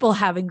 These people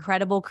have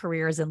incredible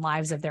careers and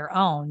lives of their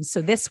own.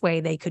 So this way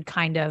they could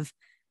kind of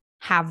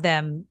have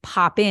them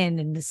pop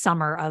in the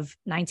summer of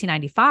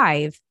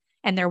 1995.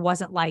 And there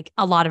wasn't like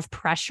a lot of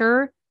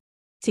pressure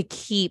to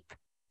keep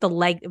the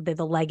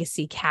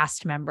legacy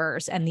cast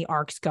members and the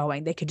arcs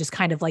going. They could just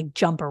kind of like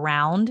jump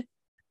around.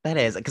 That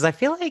is, because I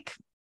feel like,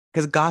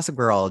 because Gossip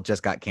Girl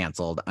just got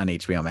canceled on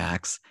HBO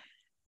Max.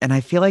 And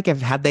I feel like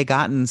had they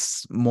gotten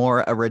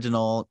more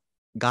original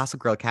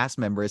Gossip Girl cast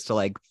members to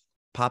like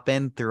pop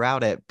in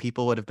throughout it,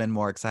 people would have been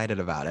more excited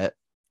about it.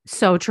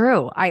 So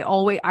true.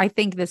 I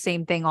think the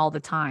same thing all the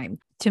time.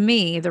 To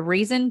me, the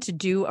reason to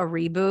do a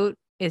reboot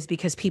is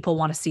because people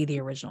want to see the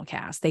original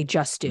cast. They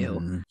just do.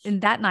 Mm. In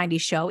that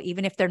 90s show,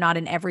 even if they're not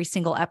in every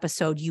single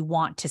episode, you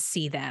want to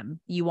see them.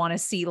 You want to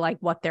see like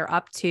what they're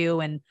up to.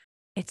 And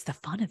it's the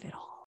fun of it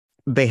all.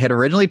 They had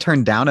originally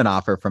turned down an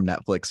offer from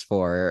Netflix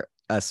for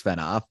a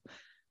spinoff,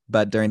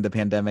 but during the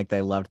pandemic,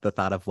 they loved the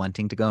thought of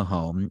wanting to go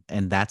home.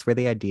 And that's where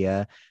the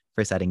idea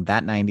for setting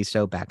that 90s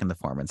show back in the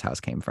Foreman's house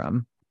came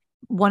from.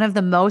 One of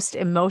the most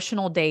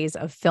emotional days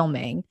of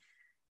filming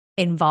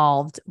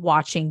involved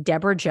watching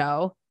Deborah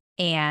Jo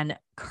and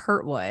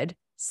Kurtwood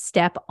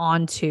step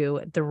onto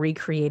the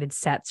recreated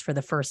sets for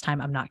the first time.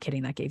 I'm not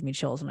kidding. That gave me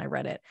chills when I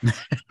read it.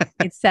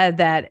 It said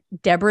that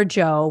Deborah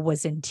Jo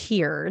was in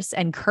tears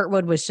and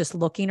Kurtwood was just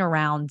looking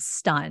around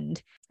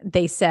stunned.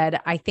 They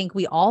said, I think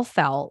we all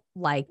felt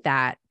like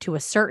that to a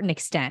certain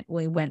extent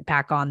when we went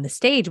back on the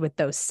stage with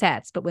those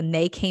sets. But when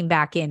they came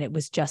back in, it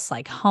was just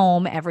like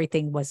home.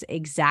 Everything was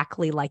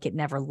exactly like it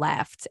never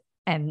left.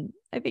 And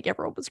I think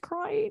everyone was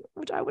crying,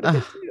 which I would have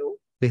been too.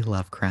 They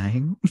love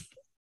crying.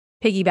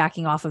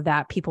 Piggybacking off of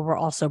that, people were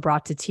also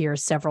brought to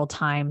tears several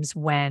times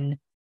when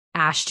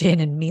Ashton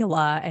and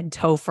Mila and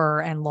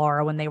Topher and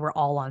Laura, when they were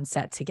all on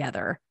set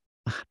together.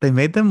 They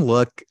made them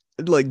look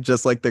like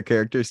just like their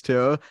characters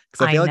too.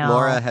 Because I feel like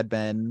Laura had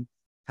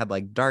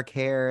like dark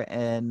hair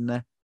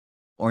and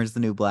Orange is the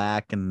New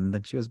Black, and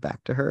then she was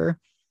back to her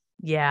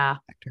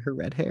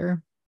red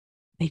hair.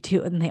 They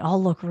do, and they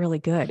all look really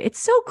good. It's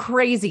so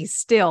crazy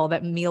still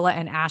that Mila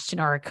and Ashton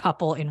are a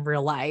couple in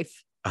real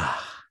life.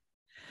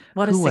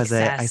 What a success. Was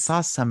it? I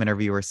saw some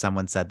interview where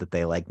someone said that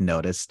they like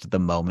noticed the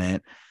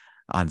moment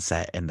on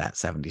set in that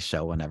 70s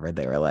show whenever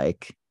they were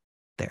like,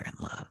 they're in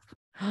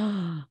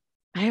love.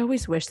 I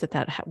always wish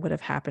that would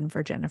have happened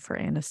for Jennifer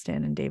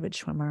Aniston and David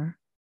Schwimmer.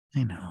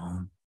 I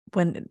know.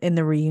 When in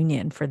the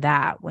reunion for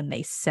that, when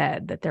they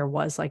said that there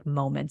was like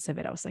moments of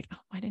it, I was like, oh,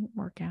 why didn't it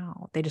work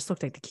out? They just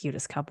looked like the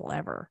cutest couple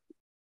ever.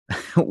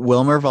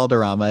 Wilmer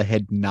Valderrama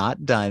had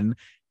not done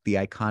the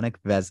iconic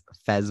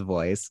Fez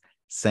voice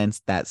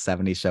since that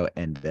 70s show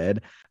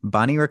ended.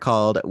 Bonnie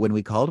recalled, when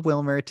we called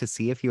Wilmer to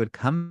see if he would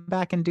come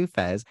back and do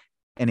Fez,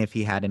 and if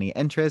he had any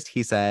interest,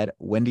 he said,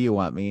 when do you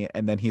want me?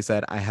 And then he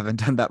said, I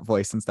haven't done that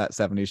voice since that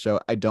 70s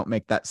show. I don't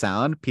make that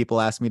sound. People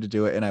ask me to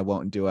do it and I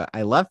won't do it.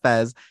 I love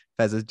Fez.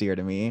 Fez is dear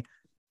to me.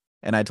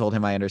 And I told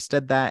him I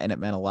understood that and it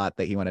meant a lot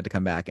that he wanted to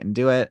come back and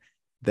do it.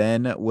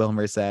 Then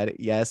Wilmer said,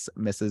 yes,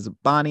 Mrs.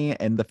 Bonnie,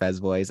 in the Fez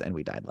voice, and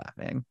we died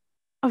laughing.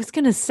 I was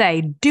going to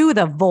say, do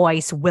the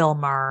voice,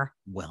 Wilmer.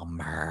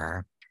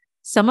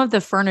 Some of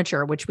the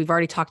furniture, which we've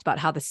already talked about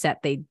how the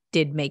set, they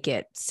did make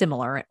it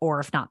similar, or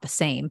if not the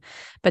same,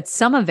 but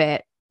some of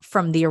it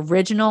from the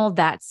original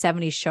That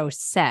 70s Show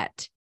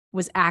set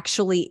was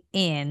actually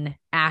in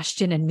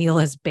Ashton and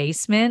Mila's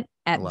basement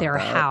at their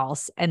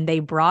house, and they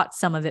brought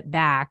some of it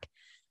back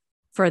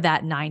for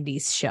that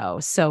 90s show.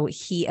 So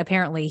he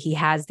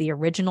has the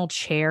original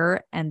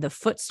chair and the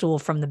footstool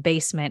from the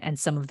basement and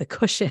some of the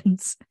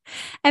cushions.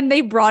 And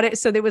they brought it.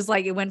 So there was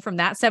like, it went from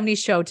that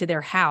 70s show to their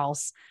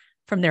house,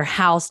 from their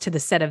house to the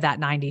set of that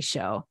 90s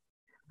show.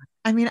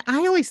 I mean,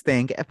 I always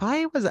think if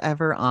I was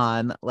ever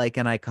on like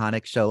an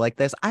iconic show like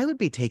this, I would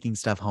be taking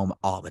stuff home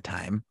all the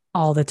time.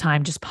 All the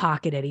time, just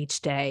pocket it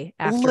each day.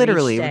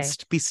 Literally, each day.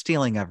 would be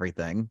stealing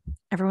everything.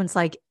 Everyone's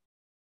like,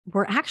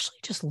 we're actually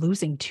just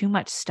losing too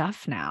much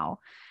stuff now.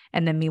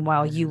 And then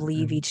meanwhile, you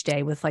leave each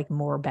day with like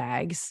more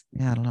bags.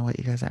 Yeah, I don't know what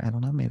you guys are. I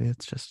don't know. Maybe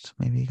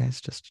you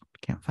guys just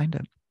can't find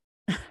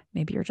it.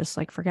 Maybe you're just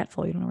like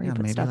forgetful. You don't know where you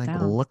put maybe stuff like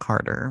down. Look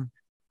harder.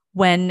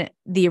 When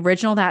the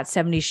original That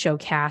 70s Show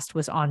cast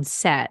was on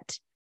set,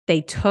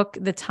 they took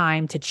the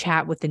time to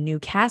chat with the new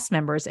cast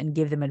members and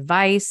give them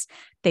advice.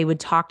 They would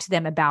talk to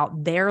them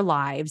about their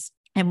lives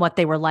and what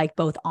they were like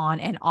both on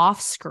and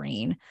off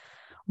screen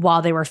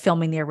while they were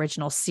filming the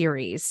original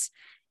series.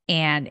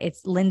 And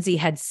Lindsay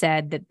had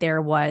said that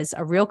there was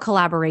a real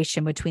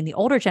collaboration between the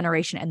older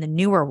generation and the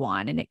newer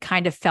one. And it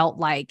kind of felt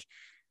like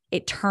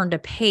it turned a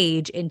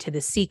page into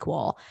the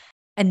sequel.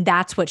 And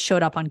that's what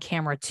showed up on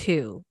camera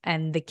too.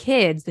 And the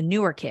kids, the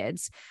newer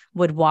kids,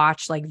 would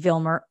watch like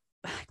Vilmer.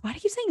 Why do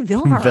you keep saying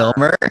Vilmer?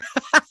 Vilmer.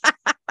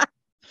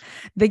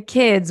 The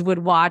kids would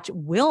watch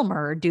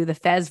Wilmer do the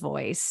Fez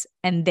voice,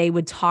 and they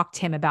would talk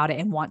to him about it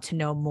and want to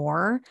know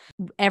more.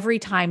 Every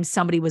time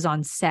somebody was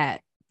on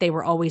set, they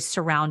were always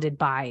surrounded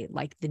by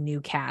like the new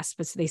cast,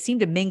 but they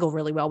seemed to mingle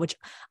really well, which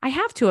I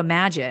have to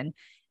imagine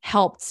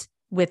helped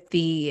with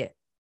the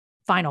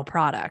final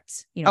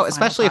product.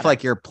 Especially if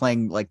like you're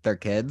playing like their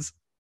kids.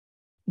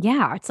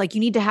 Yeah, it's like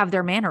you need to have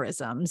their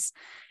mannerisms.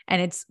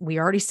 And we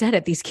already said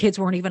it, these kids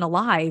weren't even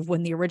alive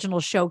when the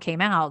original show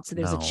came out. So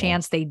there's a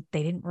chance they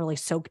didn't really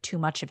soak too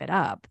much of it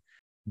up.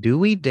 Do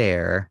we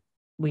dare?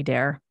 We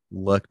dare.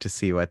 Look to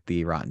see what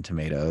the Rotten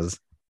Tomatoes.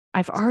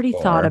 I've already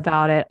thought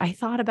about it. I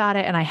thought about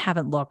it and I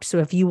haven't looked. So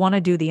if you want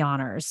to do the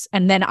honors,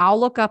 and then I'll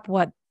look up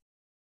what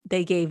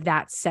they gave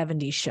that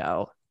 70s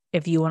show.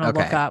 If you want to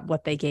look up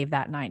what they gave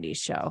that 90s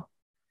show.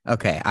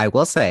 Okay. I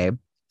will say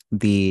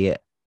the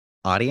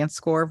audience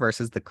score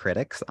versus the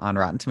critics on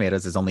Rotten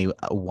Tomatoes is only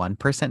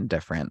 1%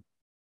 different.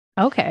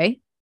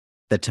 Okay.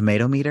 The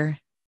tomato meter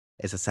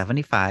is a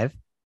 75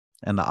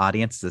 and the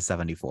audience is a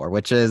 74,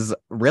 which is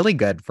really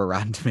good for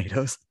Rotten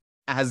Tomatoes.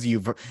 If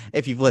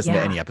you've listened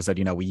to any episode,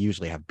 we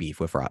usually have beef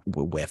with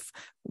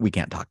we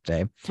can't talk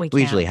today.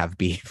 We usually have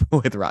beef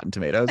with Rotten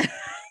Tomatoes.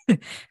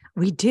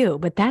 We do,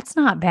 but that's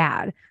not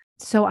bad.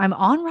 So I'm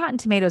on Rotten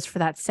Tomatoes for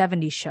that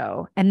 70s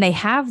show, and they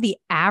have the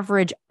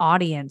average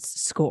audience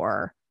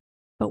score.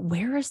 But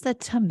where is the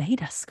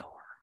tomato score?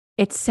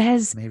 It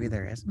says maybe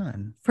there is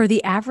none. For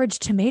the average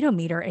tomato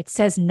meter, it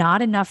says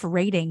not enough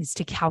ratings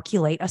to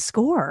calculate a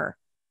score.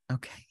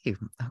 Okay. You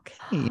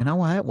know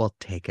what? We'll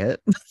take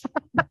it.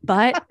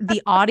 But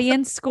the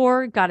audience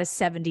score got a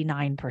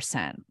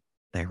 79%.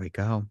 There we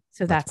go.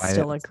 So that's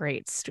still a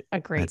great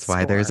That's score.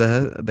 why there's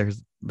a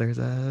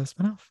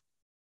spinoff.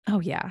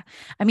 Oh yeah.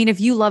 I mean, if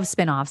you love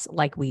spinoffs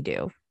like we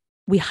do,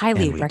 we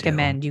highly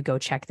recommend you go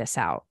check this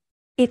out.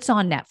 It's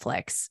on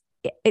Netflix.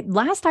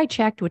 Last I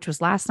checked, which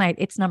was last night,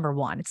 it's number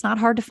 1. It's not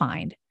hard to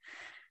find.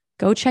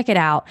 Go check it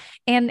out.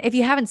 And if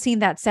you haven't seen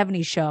that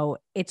 70s show,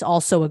 it's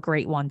also a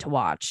great one to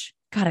watch.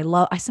 God,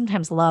 I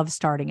sometimes love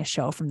starting a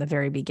show from the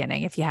very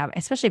beginning.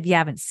 Especially if you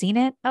haven't seen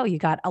it. Oh, you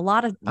got a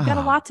lot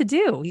to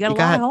do. You got a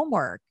lot of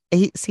homework.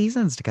 8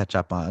 seasons to catch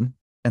up on.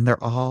 And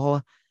they're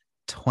all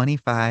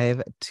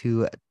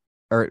 22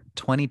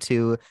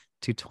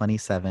 to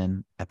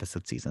 27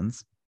 episode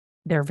seasons.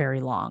 They're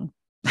very long.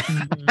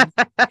 Mm-hmm.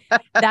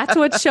 That's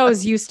what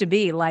shows used to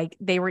be. Like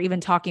they were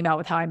even talking about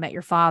with How I Met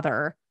Your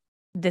Father,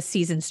 the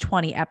season's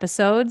 20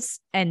 episodes.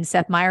 And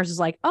Seth Meyers was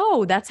like,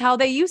 oh, that's how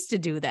they used to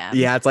do them.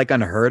 Yeah, it's like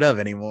unheard of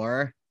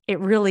anymore. It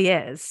really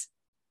is.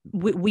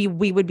 We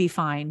would be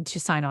fine to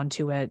sign on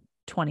to a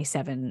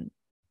 27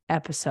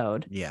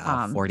 episode.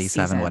 Yeah, 47,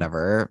 season.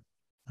 Whatever.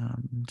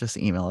 Just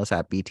email us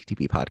at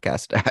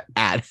bttbpodcast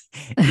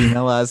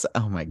email us.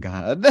 Oh my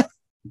God.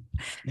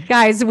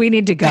 Guys, we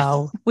need to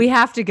go. We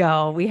have to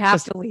go. We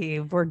have to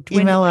leave. We're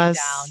dwindling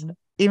down.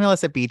 Email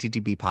us at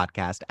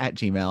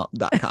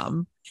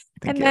bttbpodcast@gmail.com.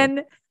 And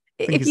then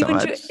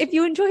if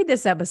you enjoyed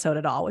this episode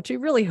at all, which we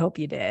really hope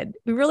you did,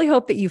 we really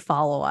hope that you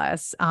follow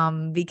us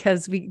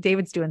because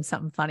David's doing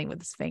something funny with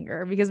his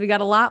finger because we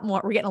got a lot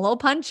more. We're getting a little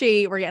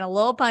punchy. We got a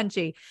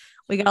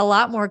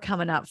lot more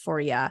coming up for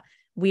you.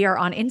 We are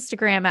on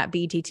Instagram at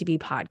BTTB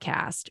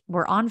Podcast.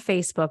 We're on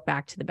Facebook,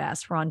 Back to the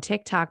Best. We're on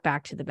TikTok,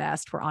 Back to the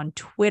Best. We're on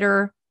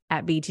Twitter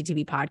at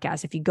BTTB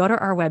Podcast. If you go to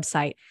our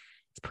website,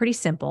 it's pretty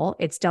simple.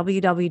 It's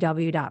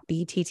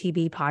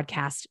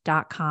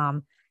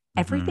www.bttbpodcast.com.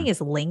 Everything is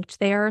linked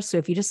there. So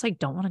if you just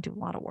don't want to do a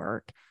lot of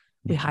work,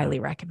 We Yeah. highly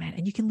recommend.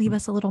 And you can leave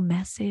us a little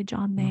message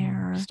on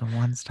there. Just a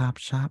one-stop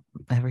shop,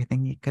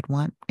 everything you could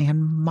want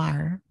and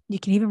more. You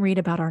can even read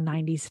about our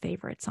 90s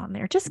favorites on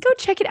there. Just go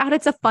check it out.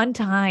 It's a fun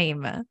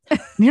time.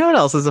 You know what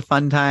else is a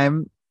fun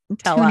time?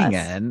 Tell Tuning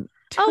us. in.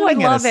 Oh, I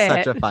Tuning in love is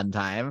such it. a fun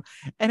time.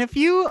 And if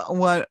you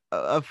want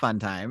a fun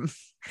time,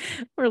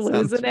 We're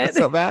losing sounds it.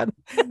 so bad.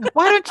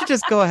 Why don't you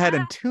just go ahead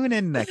and tune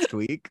in next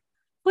week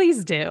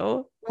Please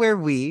do. where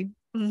we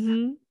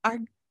Mhm. are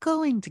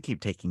going to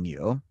keep taking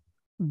you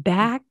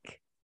Back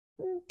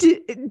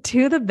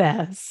to the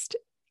best.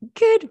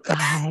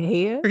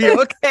 Goodbye. Are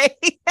you okay?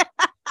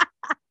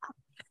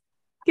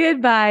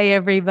 Goodbye,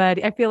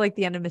 everybody. I feel like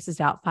the end of Mrs.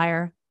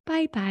 Doubtfire.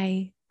 Bye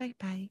bye. Bye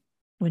bye.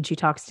 When she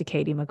talks to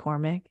Katie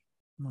McCormick,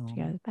 she Oh,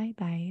 goes, bye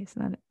bye.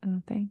 Isn't that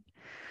a thing?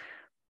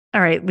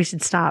 All right, we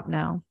should stop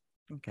now.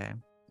 okay.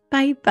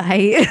 Bye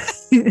bye.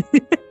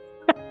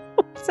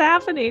 What's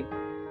happening?